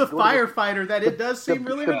that he's a firefighter, that it does seem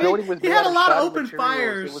really... He had a lot of open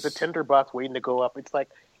fires. It was a tinderbox waiting to go up. It's like,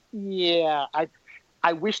 yeah,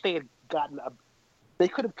 I wish they had gotten they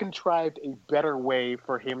could have contrived a better way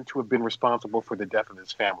for him to have been responsible for the death of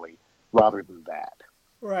his family rather than that.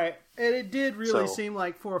 Right. And it did really seem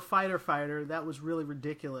like for a fighter, that was really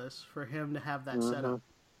ridiculous for him to have that set up.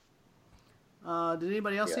 Did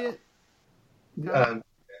anybody else see it?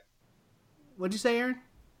 What'd you say, Aaron?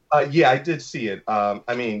 Yeah, I did see it. I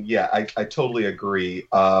totally agree.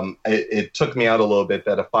 It took me out a little bit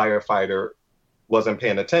that a firefighter wasn't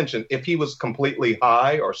paying attention. If he was completely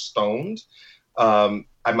high or stoned,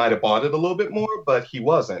 I might have bought it a little bit more, but he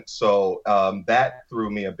wasn't. So that threw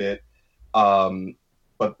me a bit.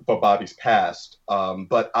 But for Bobby's past.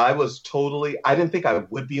 But I didn't think I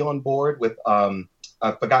would be on board with,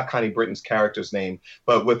 I forgot Connie Britton's character's name,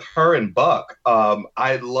 but with her and Buck,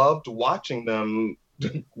 I loved watching them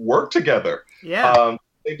work together. Yeah.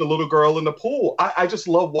 The little girl in the pool. I just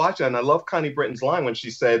love watching, and I love Connie Britton's line when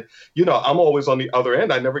she said, I'm always on the other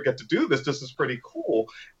end. I never get to do this. This is pretty cool.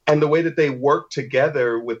 And the way that they worked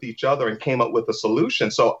together with each other and came up with a solution.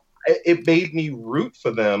 So it made me root for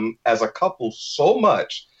them as a couple so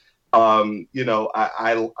much. I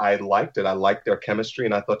liked it. I liked their chemistry,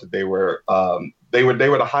 and I thought that they were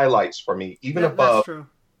the highlights for me, even above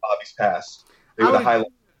Bobby's past. They were the highlights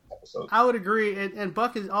of the episode. I would agree, and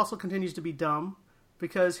Buck also continues to be dumb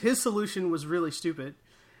because his solution was really stupid.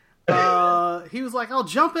 He was like, "I'll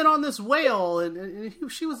jump in on this whale," and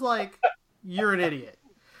she was like, "You're an idiot,"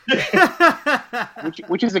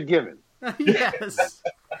 which is a given. Yes.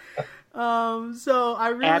 So I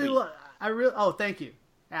really, oh, thank you,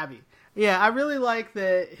 Abby. Yeah, I really like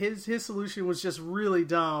that his solution was just really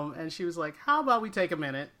dumb, and she was like, "How about we take a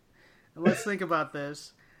minute and let's think about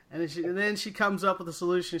this?" And then she comes up with a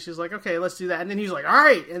solution. She's like, "Okay, let's do that." And then he's like, "All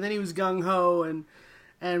right," and then he was gung ho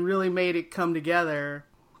and really made it come together.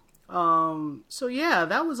 So yeah,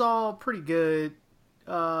 that was all pretty good.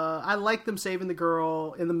 I liked them saving the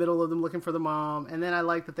girl in the middle of them looking for the mom, and then I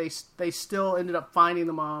liked that they still ended up finding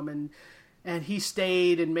the mom, and he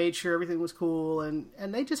stayed and made sure everything was cool, and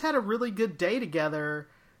they just had a really good day together,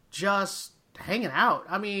 just hanging out.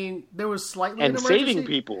 I mean, there was slightly an emergency. Saving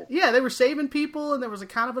people. Yeah, they were saving people, and there was a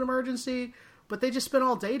kind of an emergency, but they just spent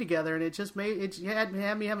all day together, and it just had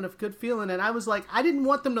me having a good feeling. And I was like, I didn't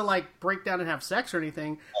want them to like break down and have sex or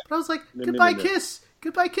anything, but I was like, goodbye kiss.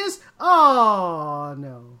 Goodbye kiss. Oh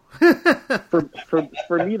no.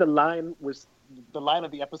 for me, the line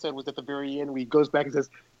of the episode was at the very end where he goes back and says,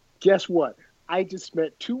 "Guess what? I just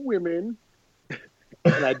met two women,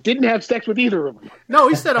 and I didn't have sex with either of them." No,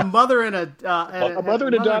 he said a mother and a mother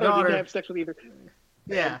and a daughter didn't have sex with either.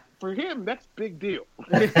 Yeah, for him, that's a big deal.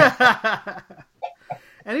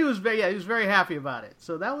 And he was very happy about it.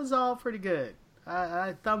 So that was all pretty good.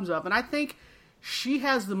 I thumbs up, and I think she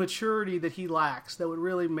has the maturity that he lacks that would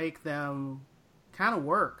really make them kind of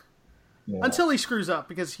work. Yeah. Until he screws up,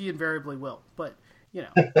 because he invariably will. But, you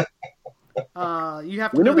have to.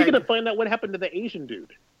 When are we going to find out what happened to the Asian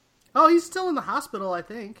dude? Oh, he's still in the hospital, I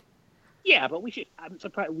think. Yeah, but I'm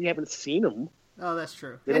surprised we haven't seen him. Oh, that's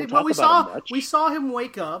true. We saw him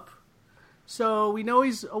wake up, so we know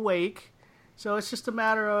he's awake. So it's just a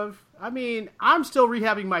matter of, I'm still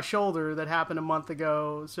rehabbing my shoulder that happened a month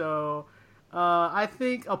ago, so I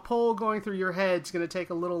think a pole going through your head is going to take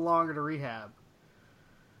a little longer to rehab.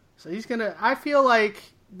 So I feel like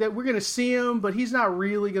that we're going to see him, but he's not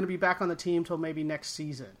really going to be back on the team till maybe next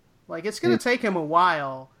season. Like, it's going to take him a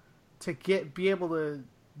while to be able to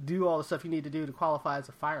do all the stuff you need to do to qualify as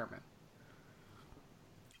a fireman.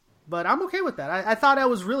 But I'm okay with that. I thought that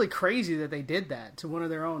was really crazy that they did that to one of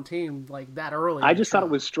their own team like that early. I just thought it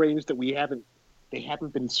was strange that they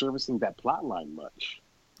haven't been servicing that plot line much.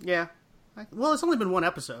 Yeah. Well, it's only been one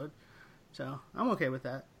episode, so I'm okay with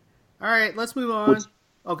that. All right, let's move on.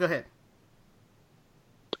 Oh, go ahead.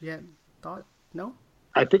 Yeah, thought? No?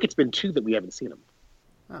 I think it's been 2 that we haven't seen them.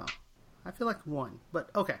 Oh, I feel like 1, but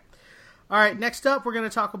okay. All right, next up, we're going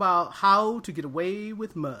to talk about How to Get Away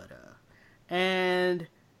with Murder. And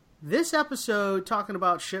this episode, talking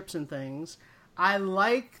about ships and things, I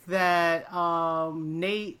like that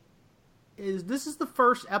Nate this is the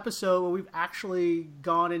first episode where we've actually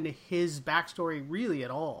gone into his backstory really at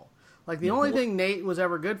all. Like, the only thing Nate was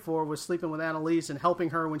ever good for was sleeping with Annalise and helping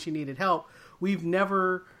her when she needed help. We've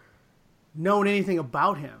never known anything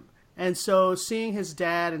about him. And so seeing his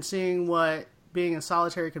dad and seeing what being in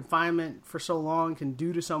solitary confinement for so long can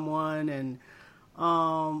do to someone and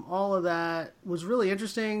all of that was really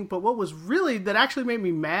interesting. But what was really, that actually made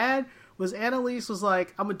me mad was Annalise was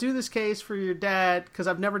like, I'm going to do this case for your dad because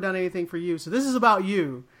I've never done anything for you. So this is about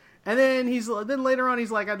you. And then then later on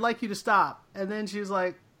he's like, I'd like you to stop. And then she was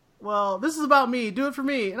like, well, this is about me. Do it for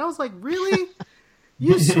me. And I was like, really?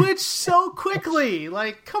 You switched so quickly.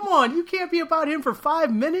 Like, come on. You can't be about him for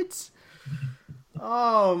 5 minutes.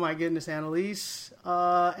 Oh, my goodness, Annalise.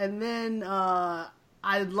 And then I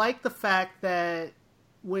like the fact that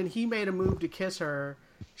when he made a move to kiss her,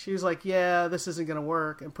 she was like, yeah, this isn't going to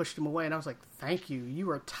work, and pushed him away. And I was like, thank you.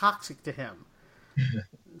 You are toxic to him.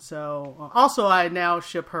 So, also, I now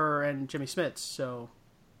ship her and Jimmy Smits, so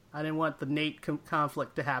I didn't want the Nate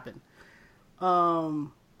conflict to happen.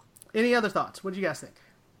 Any other thoughts? What do you guys think?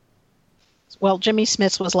 Well, Jimmy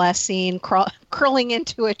Smits was last seen curling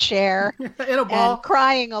into a chair in a ball, and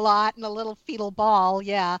crying a lot in a little fetal ball.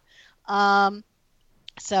 Yeah.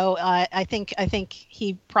 So I think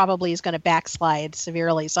he probably is going to backslide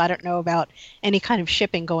severely. So I don't know about any kind of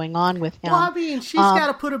shipping going on with him. Well, I mean, she's got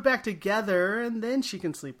to put it back together, and then she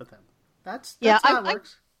can sleep with him. That's how it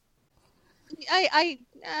works. I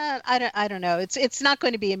don't know. It's not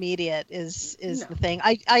going to be immediate. Is the thing.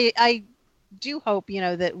 I do hope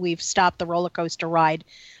that we've stopped the roller coaster ride.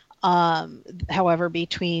 However,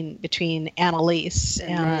 between Annalise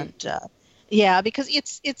and yeah, because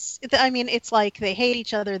it's like they hate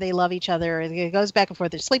each other, they love each other. It goes back and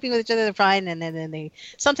forth. They're sleeping with each other, they're fine, and then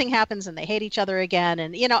something happens and they hate each other again.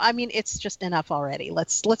 And it's just enough already.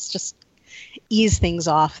 Let's just ease things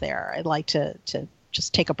off there. I'd like to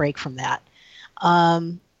just take a break from that.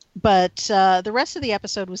 But the rest of the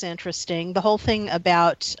episode was interesting. The whole thing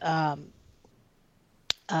about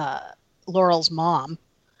Laurel's mom.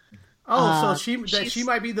 Oh, so she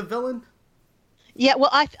might be the villain? Yeah, well,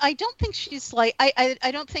 I don't think she's like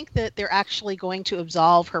I don't think that they're actually going to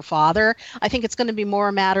absolve her father. I think it's going to be more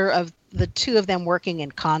a matter of the two of them working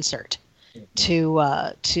in concert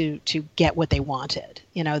to get what they wanted.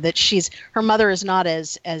 That her mother is not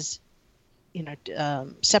as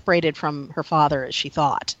separated from her father as she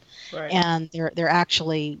thought, right. And they're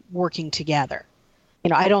actually working together.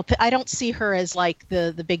 I don't see her as like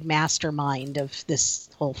the big mastermind of this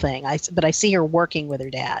whole thing. But I see her working with her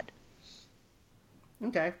dad.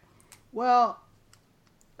 Okay. Well,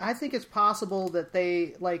 I think it's possible that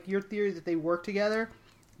they, like your theory that they work together,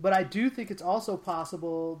 but I do think it's also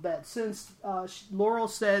possible that since Laurel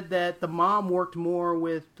said that the mom worked more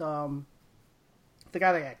with the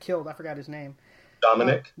guy that got killed, I forgot his name.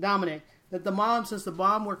 Dominic. Since the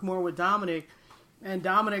mom worked more with Dominic, and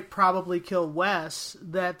Dominic probably killed Wes,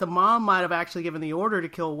 that the mom might have actually given the order to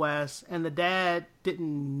kill Wes, and the dad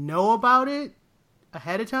didn't know about it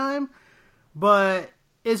ahead of time. But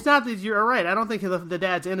it's not that you're right. I don't think the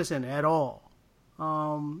dad's innocent at all.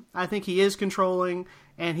 I think he is controlling,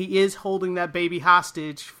 and he is holding that baby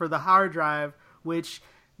hostage for the hard drive, which,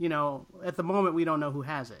 at the moment we don't know who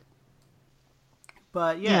has it.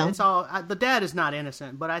 But yeah. It's all the dad is not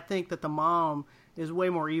innocent, but I think that the mom is way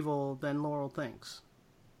more evil than Laurel thinks.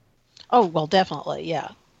 Oh, well, definitely, yeah.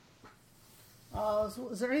 So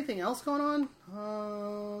is there anything else going on?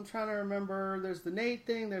 I'm trying to remember. There's the Nate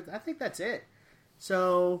thing. I think that's it.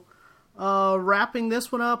 So, wrapping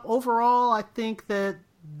this one up, overall, I think that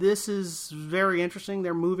this is very interesting.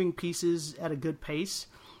 They're moving pieces at a good pace.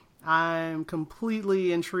 I'm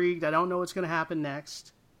completely intrigued. I don't know what's going to happen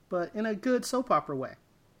next, but in a good soap opera way.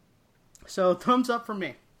 So, thumbs up for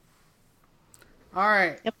me. All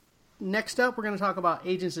right. Yep. Next up, we're going to talk about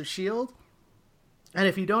Agents of S.H.I.E.L.D. And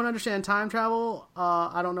if you don't understand time travel,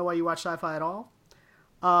 I don't know why you watch sci-fi at all.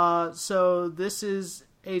 So this is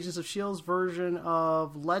Agents of S.H.I.E.L.D.'s version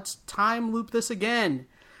of Let's Time Loop This Again.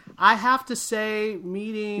 I have to say,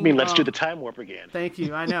 meeting. You mean let's do the time warp again? Thank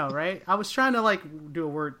you. I know, right? I was trying to do a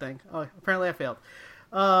word thing. Oh, apparently I failed.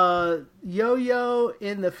 Yo-Yo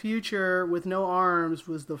in the future with no arms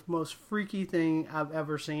was the most freaky thing I've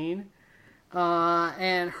ever seen.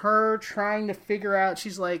 And her trying to figure out,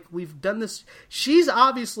 she's like, we've done this. She's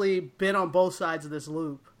obviously been on both sides of this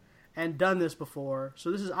loop and done this before.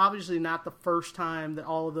 So this is obviously not the first time that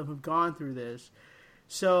all of them have gone through this.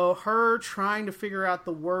 So her trying to figure out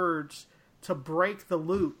the words to break the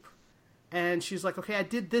loop. And she's like, okay, I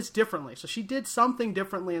did this differently. So she did something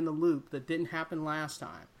differently in the loop that didn't happen last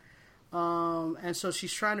time. And so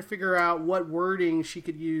she's trying to figure out what wording she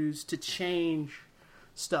could use to change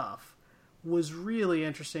stuff. Was really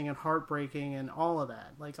interesting and heartbreaking and all of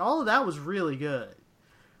that. All of that was really good.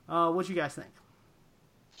 What do you guys think?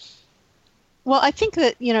 Well, I think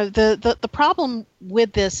that, the problem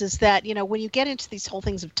with this is that, when you get into these whole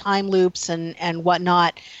things of time loops and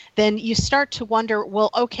whatnot, then you start to wonder,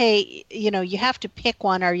 well, okay, you have to pick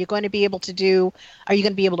one. Are you going to be able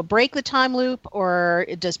to break the time loop, or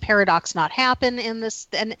does paradox not happen in this?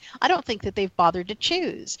 And I don't think that they've bothered to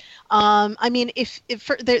choose.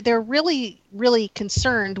 If they're really, really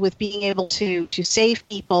concerned with being able to save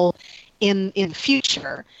people in the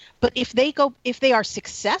future. But if they are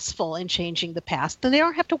successful in changing the past, then they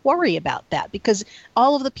don't have to worry about that, because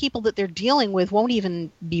all of the people that they're dealing with won't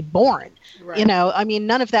even be born. Right.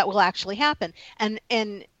 None of that will actually happen. And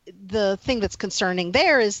the thing that's concerning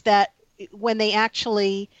there is that when they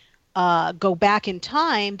actually go back in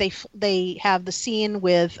time, they have the scene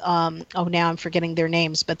with now I'm forgetting their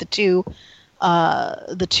names, but the two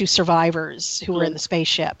survivors who were in the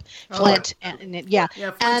spaceship, Flint, Flint's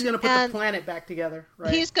going to put the planet back together.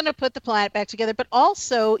 Right? He's going to put the planet back together, but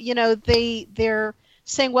also, they're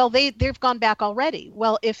saying, well, they've gone back already.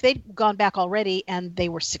 Well, if they'd gone back already and they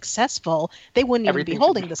were successful, they wouldn't even be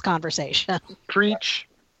holding this conversation. Preach.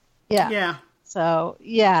 Yeah. So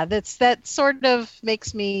that sort of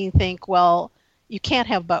makes me think, well, you can't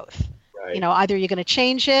have both. Right. Either you're going to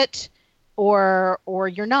change it, or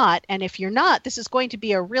you're not. And if you're not, this is going to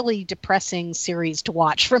be a really depressing series to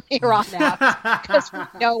watch from here on out, because we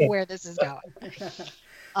know where this is going.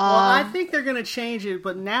 Well, I think they're going to change it,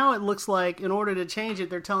 but now it looks like in order to change it,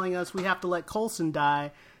 they're telling us we have to let Coulson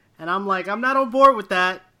die. And I'm like, I'm not on board with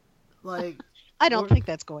that. I don't think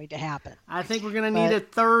that's going to happen. I think we're going to need a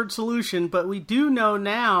third solution, but we do know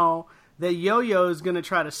now that Yo-Yo is going to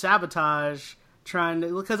try to sabotage,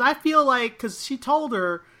 because I feel like, because she told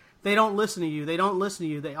her, they don't listen to you. They don't listen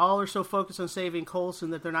to you. They all are so focused on saving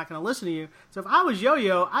Coulson that they're not going to listen to you. So if I was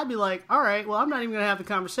Yo-Yo, I'd be like, all right, well, I'm not even going to have the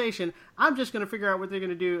conversation. I'm just going to figure out what they're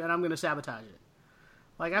going to do, and I'm going to sabotage it.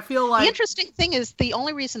 I feel like... The interesting thing is the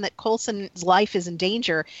only reason that Coulson's life is in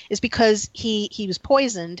danger is because he was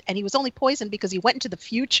poisoned, and he was only poisoned because he went into the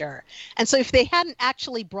future. And so if they hadn't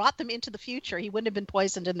actually brought them into the future, he wouldn't have been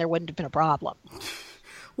poisoned and there wouldn't have been a problem.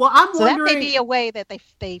 Well, I'm wondering... that may be a way that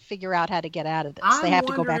they figure out how to get out of this. They have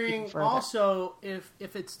to go back even further. Also, if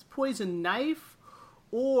it's poison knife,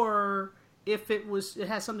 or if it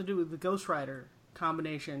has something to do with the Ghost Rider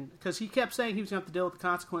combination, because he kept saying he was going to have to deal with the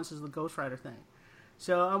consequences of the Ghost Rider thing.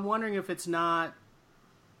 So I'm wondering if it's not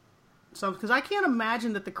something, because I can't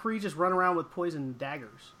imagine that the Kree just run around with poison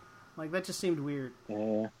daggers. That just seemed weird.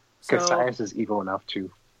 Yeah, Cassius is evil enough too.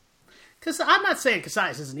 Because I'm not saying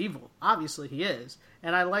Cassius isn't evil. Obviously he is.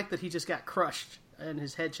 And I like that he just got crushed and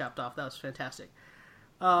his head chopped off. That was fantastic.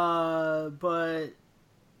 But,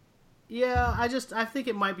 yeah, I think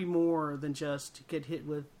it might be more than just get hit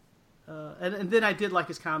with... And then I did like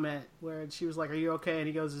his comment where she was like, are you okay? And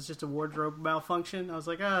he goes, it's just a wardrobe malfunction. I was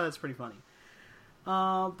like, oh, that's pretty funny.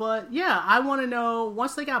 But, yeah, I want to know,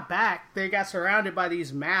 once they got back, they got surrounded by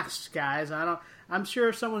these masked guys. I'm sure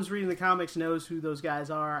if someone's reading the comics knows who those guys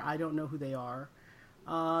are. I don't know who they are.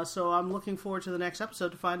 So I'm looking forward to the next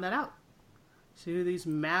episode to find that out. See who these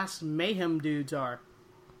mass mayhem dudes are.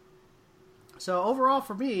 So overall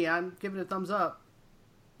for me, I'm giving it a thumbs up.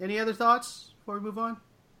 Any other thoughts before we move on?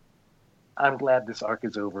 I'm glad this arc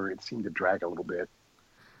is over. It seemed to drag a little bit.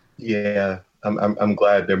 Yeah, I'm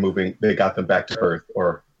glad they're moving. They got them back to Earth,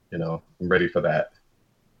 or I'm ready for that.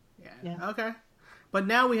 Yeah. Okay. But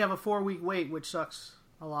now we have a 4-week wait, which sucks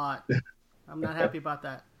a lot. I'm not happy about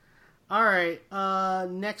that. All right.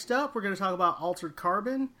 Next up, we're going to talk about Altered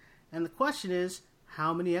Carbon. And the question is,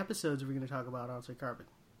 how many episodes are we going to talk about Altered Carbon?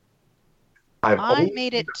 I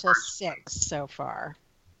made it to 6 so far.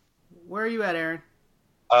 Where are you at, Aaron?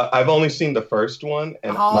 I've only seen the first one.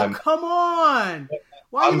 And come on!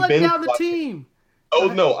 Why are you letting down the team? Oh,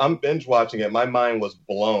 no, I'm binge watching it. My mind was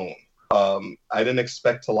blown. I didn't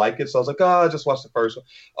expect to like it, so I was like, just watch the first one.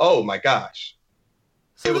 Oh, my gosh.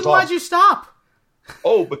 So then why'd you stop?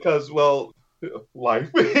 Oh, because, well, life.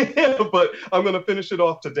 But I'm going to finish it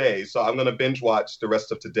off today. So I'm going to binge watch the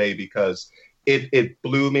rest of today because it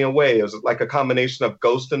blew me away. It was like a combination of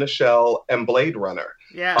Ghost in the Shell and Blade Runner.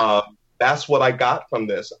 Yeah. That's what I got from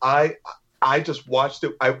this. I just watched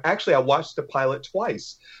it. I watched the pilot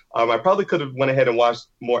twice. I probably could have went ahead and watched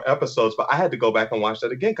more episodes, but I had to go back and watch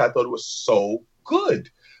that again because I thought it was so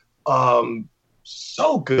good.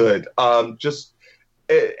 So good. Just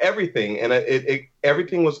everything. And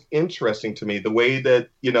everything was interesting to me. The way that,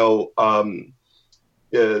 Joel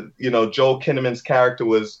Kinnaman's character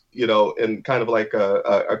was, in kind of like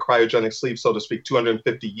a cryogenic sleep, so to speak,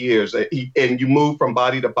 250 years. And you move from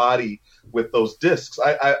body to body with those discs.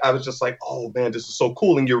 I was just like, oh man, this is so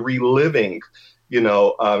cool. And you're reliving,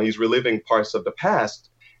 he's reliving parts of the past.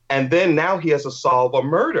 And then now he has to solve a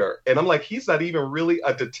murder. And I'm like, he's not even really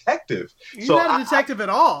a detective. He's not a detective at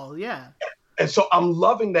all. Yeah. And so I'm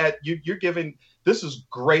loving that you're giving, this is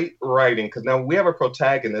great writing because now we have a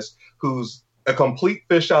protagonist who's a complete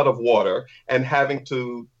fish out of water and having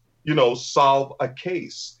to, solve a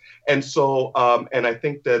case. And so, and I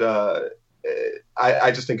think that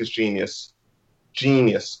I just think it's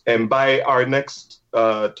genius. And by our next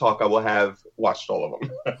talk, I will have watched all of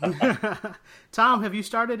them. Tom, have you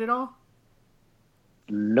started it all?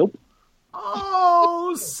 Nope.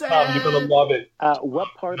 Oh, sad. Tom, you're going to love it. What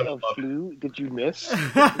part of Blue did you miss?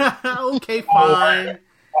 Okay, fine.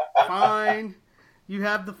 Fine. You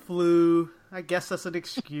have the flu. I guess that's an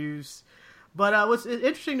excuse. But what's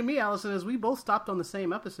interesting to me, Allison, is we both stopped on the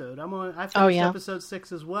same episode. I finished episode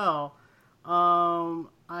 6 as well.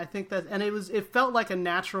 I think that, and it felt like a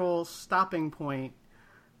natural stopping point,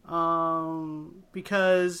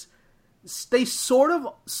 because they sort of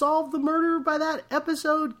solved the murder by that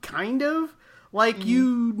episode, kind of. Like,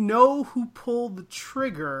 you know who pulled the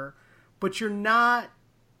trigger, but you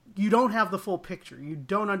don't have the full picture. You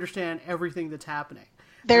don't understand everything that's happening.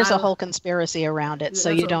 There's a whole conspiracy around it,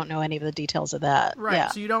 so you don't know any of the details of that. Right, yeah.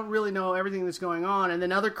 So you don't really know everything that's going on, and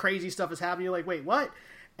then other crazy stuff is happening. You're like, wait, what?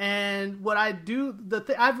 And what I do,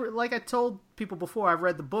 like I told people before, I've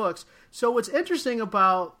read the books. So what's interesting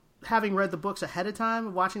about having read the books ahead of time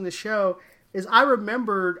and watching the show is I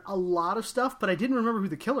remembered a lot of stuff, but I didn't remember who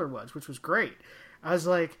the killer was, which was great. I was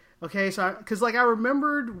like, okay, so because I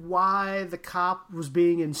remembered why the cop was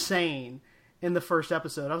being insane in the first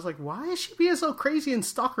episode. I was like, why is she being so crazy and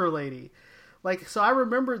stalker lady? Like, so I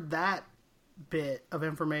remembered that bit of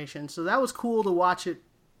information. So that was cool to watch it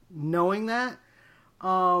knowing that.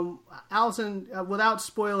 Allison, without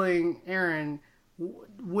spoiling Aaron,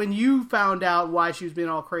 when you found out why she was being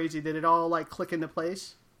all crazy, did it all like click into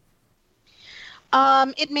place?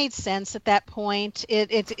 It made sense at that point.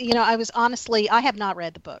 I was honestly, I have not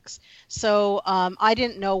read the books, so I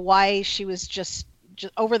didn't know why she was just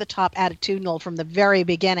over the top attitudinal from the very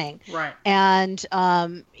beginning. Right. And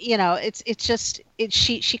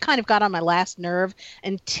she kind of got on my last nerve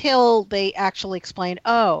until they actually explained,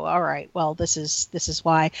 oh, all right, well, this is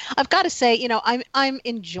why. I've got to say, I'm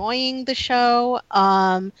enjoying the show.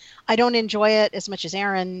 I don't enjoy it as much as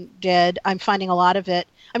Aaron did. I'm finding a lot of it.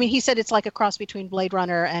 I mean, he said it's like a cross between Blade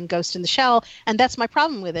Runner and Ghost in the Shell, and that's my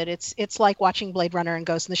problem with it. It's like watching Blade Runner and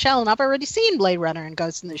Ghost in the Shell, and I've already seen Blade Runner and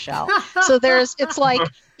Ghost in the Shell. So it's like,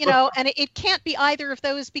 and it can't be either of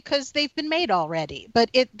those because they've been made already. But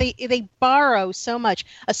they borrow so much,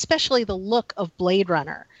 especially the look of Blade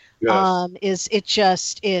Runner.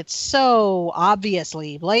 Yes. It's so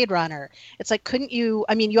obviously Blade Runner. It's like, you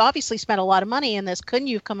obviously spent a lot of money in this. Couldn't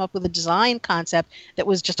you have come up with a design concept that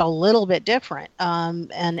was just a little bit different? I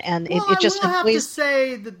will have to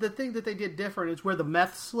say that the thing that they did different is where the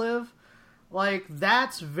meths live. Like,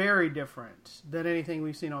 that's very different than anything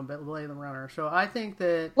we've seen on Blade Runner. So I think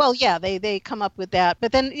that... Well, yeah, they come up with that.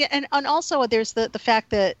 But then, and also there's the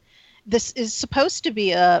fact that this is supposed to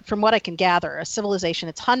be, from what I can gather, a civilization.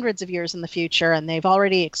 It's hundreds of years in the future, and they've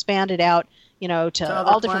already expanded out, to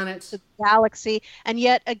all different planets, the galaxy. And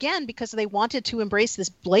yet, again, because they wanted to embrace this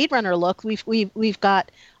Blade Runner look, we've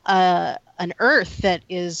got an Earth that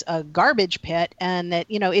is a garbage pit, and that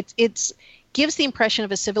it's gives the impression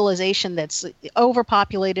of a civilization that's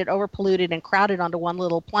overpopulated, overpolluted, and crowded onto one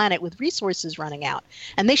little planet with resources running out.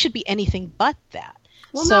 And they should be anything but that.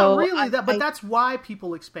 Well, not really, but that's why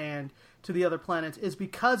people expand to the other planets, is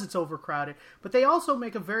because it's overcrowded. But they also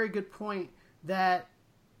make a very good point that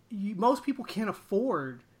most people can't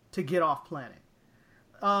afford to get off planet.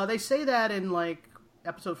 They say that in like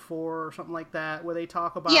episode 4 or something like that, where they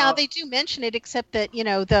talk about... Yeah, they do mention it, except that,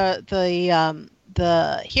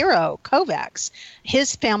 the hero, Kovacs,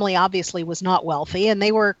 his family obviously was not wealthy, and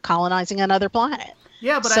they were colonizing another planet.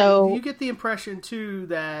 Yeah, but so you get the impression too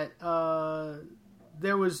that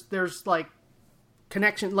there's like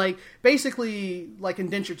connection, like basically like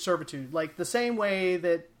indentured servitude, like the same way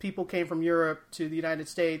that people came from Europe to the United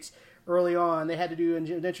States early on, they had to do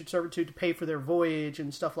indentured servitude to pay for their voyage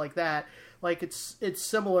and stuff like that. Like it's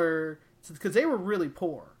similar because they were really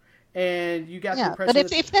poor. And you got the impression.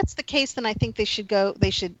 But if that's the case, then I think they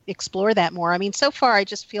should explore that more. I mean, so far I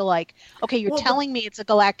just feel like, okay, you're telling me it's a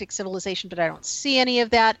galactic civilization, but I don't see any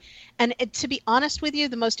of that. And to be honest with you,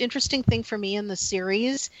 the most interesting thing for me in the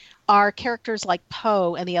series are characters like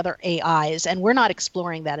Poe and the other AIs, and we're not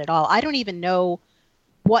exploring that at all. I don't even know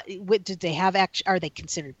what did they have? Are they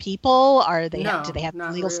considered people? Do they have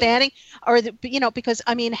legal standing? Or because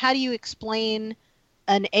I mean, how do you explain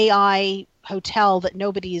an AI hotel that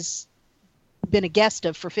nobody's been a guest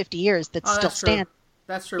of for 50 years that's still standing?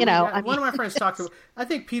 That's true. One of my friends talked about. I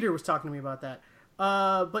think Peter was talking to me about that.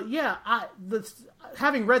 But yeah,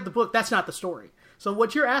 having read the book, that's not the story. So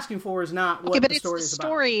what you're asking for is not what the story is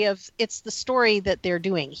about. It's the story that they're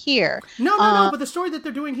doing here. No. But the story that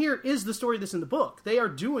they're doing here is the story that's in the book. They are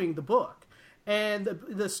doing the book, and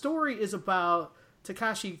the story is about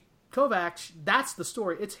Takashi Kovacs. That's the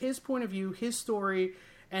story. It's his point of view, his story,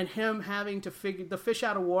 and him having to figure the fish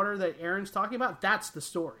out of water that Aaron's talking about. That's the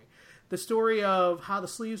story. The story of how the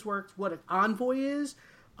sleeves worked, what an envoy is.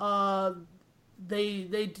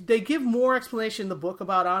 They give more explanation in the book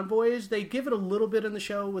about envoys. They give it a little bit in the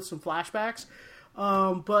show with some flashbacks,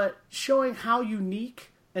 but showing how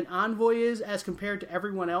unique an envoy is as compared to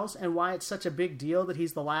everyone else and why it's such a big deal that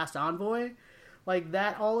he's the last envoy. Like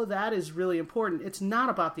that, all of that is really important. It's not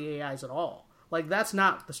about the AIs at all. Like that's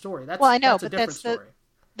not the story. That's a different story.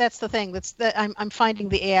 That's the thing. I'm finding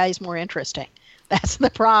the AIs more interesting. That's the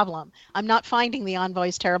problem. I'm not finding the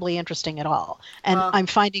envoys terribly interesting at all, and I'm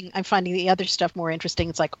finding the other stuff more interesting.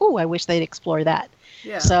 It's like, oh, I wish they'd explore that.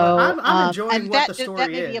 Yeah, so I'm enjoying what the story is.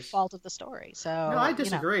 That may be a fault of the story. So no, I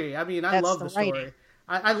disagree. I mean, I love the story.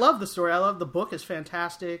 I love the story. I love the book. Is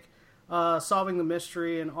fantastic. Solving the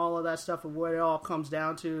mystery and all of that stuff of what it all comes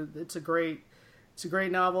down to. It's a great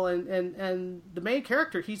novel, and the main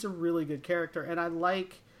character, he's a really good character, and I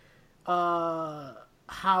like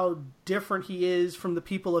how different he is from the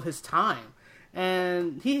people of his time.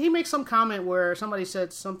 And he makes some comment where somebody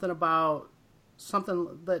said something about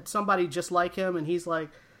something that somebody just like him, and he's like,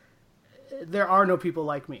 there are no people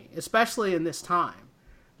like me, especially in this time.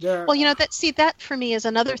 Well, that for me is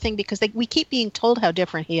another thing, because we keep being told how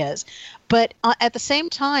different he is. But at the same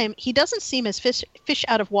time, he doesn't seem as fish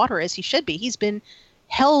out of water as he should be. He's been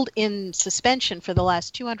held in suspension for the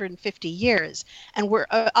last 250 years, and we're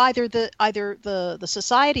either the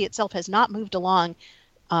society itself has not moved along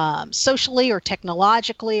socially or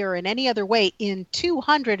technologically or in any other way in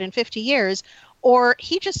 250 years, or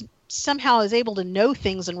he just somehow is able to know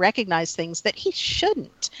things and recognize things that he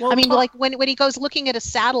shouldn't. Well, I mean, like when he goes looking at a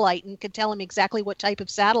satellite and can tell him exactly what type of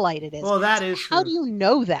satellite it is. Well, that is true. How do you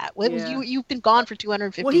know that? You've been gone for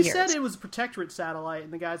 250 years. Well, he said it was a protectorate satellite,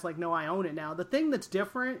 and the guy's like, no, I own it now. The thing that's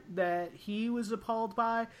different that he was appalled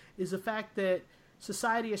by is the fact that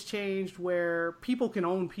society has changed where people can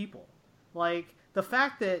own people. Like, the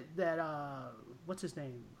fact that what's his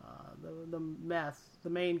name? The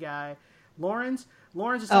main guy, Lawrence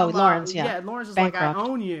is talking Lawrence, about, Lawrence is Bancroft. like, I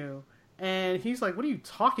own you, and he's like, what are you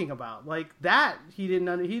talking about? Like that, he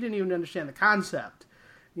didn't even understand the concept,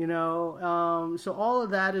 so all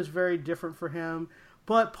of that is very different for him.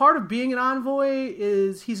 But part of being an envoy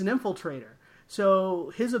is he's an infiltrator,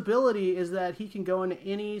 so his ability is that he can go into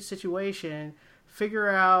any situation, figure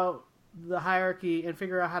out the hierarchy, and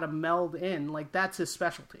figure out how to meld in. Like, that's his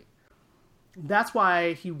specialty. That's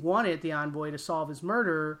why he wanted the envoy to solve his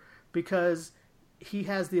murder, because he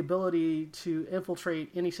has the ability to infiltrate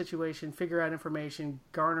any situation, figure out information,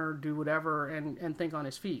 garner, do whatever, and think on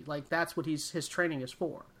his feet. Like, that's what his training is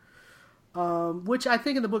for. Which I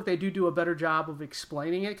think in the book they do a better job of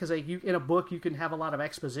explaining it, because in a book you can have a lot of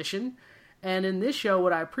exposition. And in this show,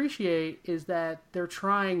 what I appreciate is that they're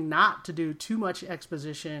trying not to do too much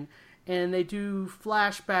exposition, and they do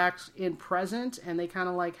flashbacks in present, and they kind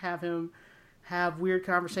of like have him have weird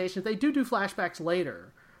conversations. They do flashbacks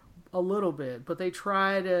later, a little bit, but they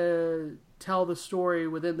try to tell the story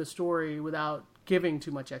within the story without giving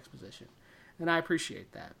too much exposition, and I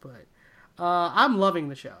appreciate that. But I'm loving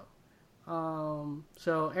the show.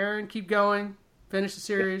 So Aaron, keep going, finish the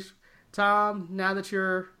series. Yeah. Tom, now that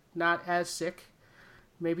you're not as sick,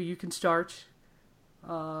 maybe you can start,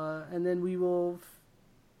 and then we will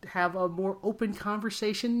have a more open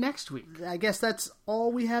conversation next week. I guess that's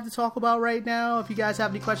all we have to talk about right now. If you guys have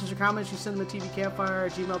any questions or comments, you send them to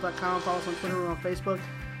tvcampfire@gmail.com. Follow us on Twitter or on Facebook.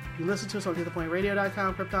 You listen to us on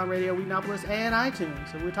ThePointRadio.com, Krypton Radio, Wheatopolis, and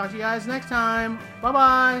iTunes. So we'll talk to you guys next time.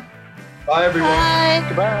 Bye-bye. Bye, everyone. Bye.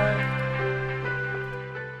 Goodbye.